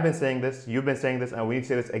I've been saying this, you've been saying this, and we need to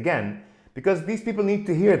say this again, because these people need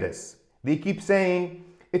to hear this. They keep saying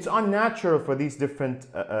it's unnatural for these different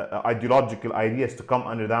ideological ideas to come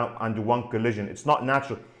under one collision. It's not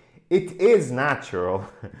natural. It is natural.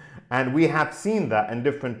 And we have seen that in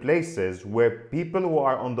different places where people who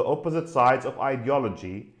are on the opposite sides of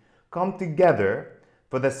ideology come together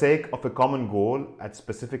for the sake of a common goal at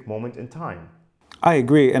specific moment in time. I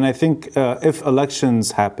agree. And I think if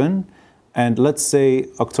elections happen, and let's say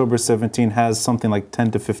October 17 has something like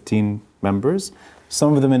 10 to 15 members,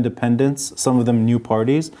 some of them independents, some of them new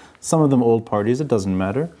parties, some of them old parties, it doesn't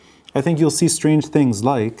matter. I think you'll see strange things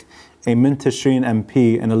like a Mintashrin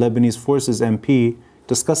MP and a Lebanese Forces MP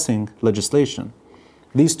discussing legislation.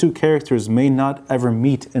 These two characters may not ever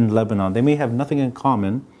meet in Lebanon. They may have nothing in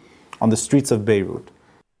common on the streets of Beirut.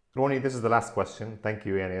 Ronnie, this is the last question. Thank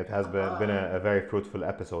you, Yani. It has been a very fruitful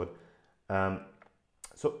episode.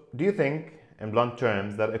 So, do you think, in blunt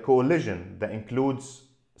terms, that a coalition that includes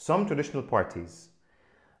some traditional parties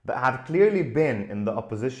that have clearly been in the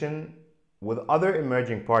opposition with other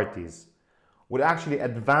emerging parties would actually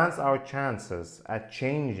advance our chances at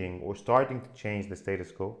changing or starting to change the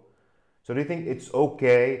status quo? So do you think it's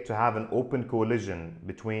okay to have an open coalition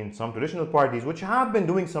between some traditional parties which have been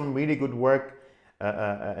doing some really good work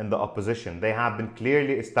in the opposition? They have been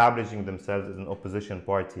clearly establishing themselves as an opposition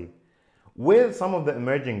party. With some of the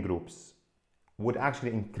emerging groups would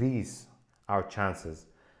actually increase our chances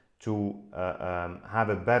to have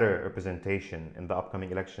a better representation in the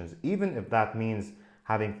upcoming elections, even if that means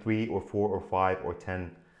having 3 or 4 or 5 or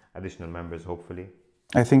 10 additional members, hopefully?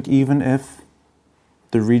 I think even if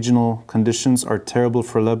the regional conditions are terrible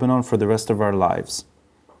for Lebanon for the rest of our lives,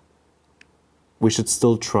 we should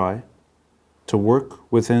still try to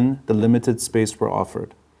work within the limited space we're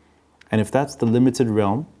offered. And if that's the limited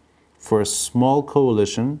realm, for a small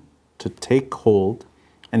coalition to take hold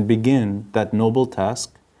and begin that noble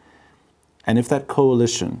task, and if that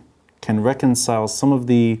coalition can reconcile some of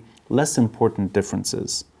the less important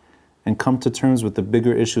differences and come to terms with the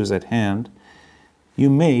bigger issues at hand, you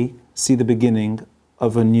may see the beginning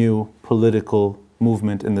of a new political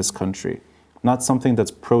movement in this country. Not something that's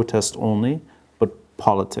protest only, but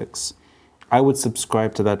politics. I would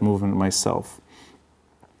subscribe to that movement myself.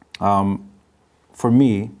 For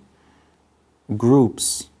me,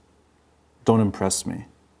 groups don't impress me.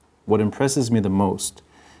 What impresses me the most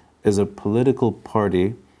is a political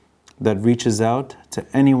party that reaches out to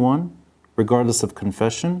anyone, regardless of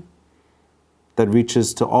confession, that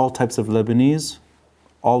reaches to all types of Lebanese,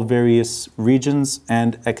 all various regions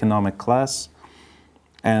and economic class,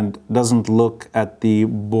 and doesn't look at the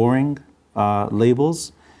boring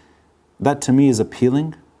labels. That to me is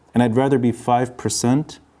appealing, and I'd rather be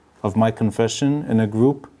 5% of my confession in a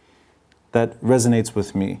group that resonates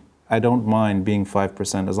with me. I don't mind being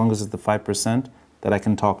 5%, as long as it's the 5% that I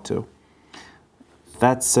can talk to.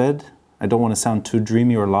 That said, I don't want to sound too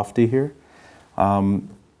dreamy or lofty here.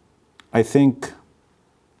 I think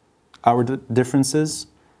our differences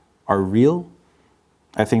are real.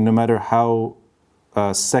 I think no matter how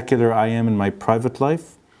secular I am in my private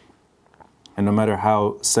life, and no matter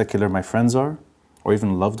how secular my friends are, or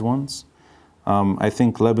even loved ones, I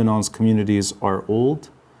think Lebanon's communities are old.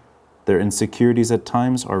 Their insecurities at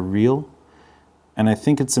times are real. And I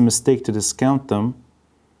think it's a mistake to discount them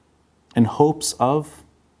in hopes of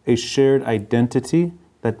a shared identity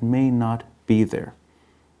that may not be there.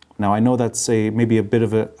 Now, I know that's maybe a bit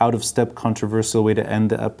of an out-of-step controversial way to end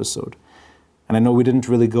the episode. And I know we didn't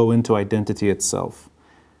really go into identity itself.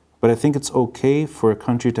 But I think it's okay for a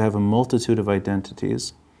country to have a multitude of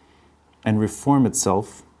identities and reform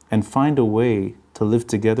itself and find a way to live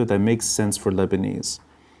together that makes sense for Lebanese.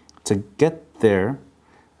 To get there,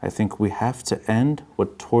 I think we have to end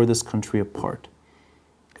what tore this country apart.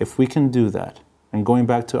 If we can do that, and going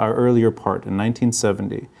back to our earlier part in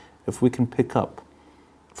 1970, if we can pick up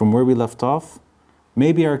from where we left off,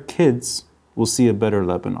 maybe our kids will see a better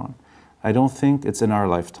Lebanon. I don't think it's in our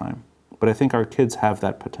lifetime, but I think our kids have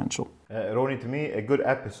that potential. Ronnie, to me, a good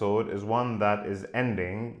episode is one that is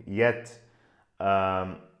ending, yet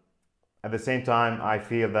at the same time, I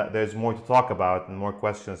feel that there's more to talk about and more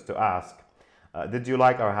questions to ask. Did you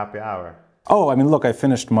like our happy hour? Oh, I mean, look, I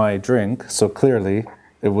finished my drink, so clearly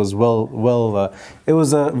it was it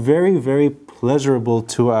was a very, very pleasurable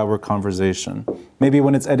 2-hour conversation. Maybe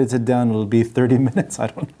when it's edited down, it'll be 30 minutes, I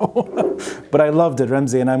don't know. But I loved it,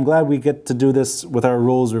 Ramzi, and I'm glad we get to do this with our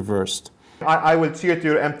roles reversed. I will cheer to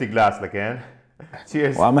your empty glass, Lakan.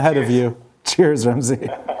 Cheers. Well, I'm ahead of you. Cheers, Ramzi.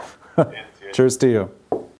 Cheers to you.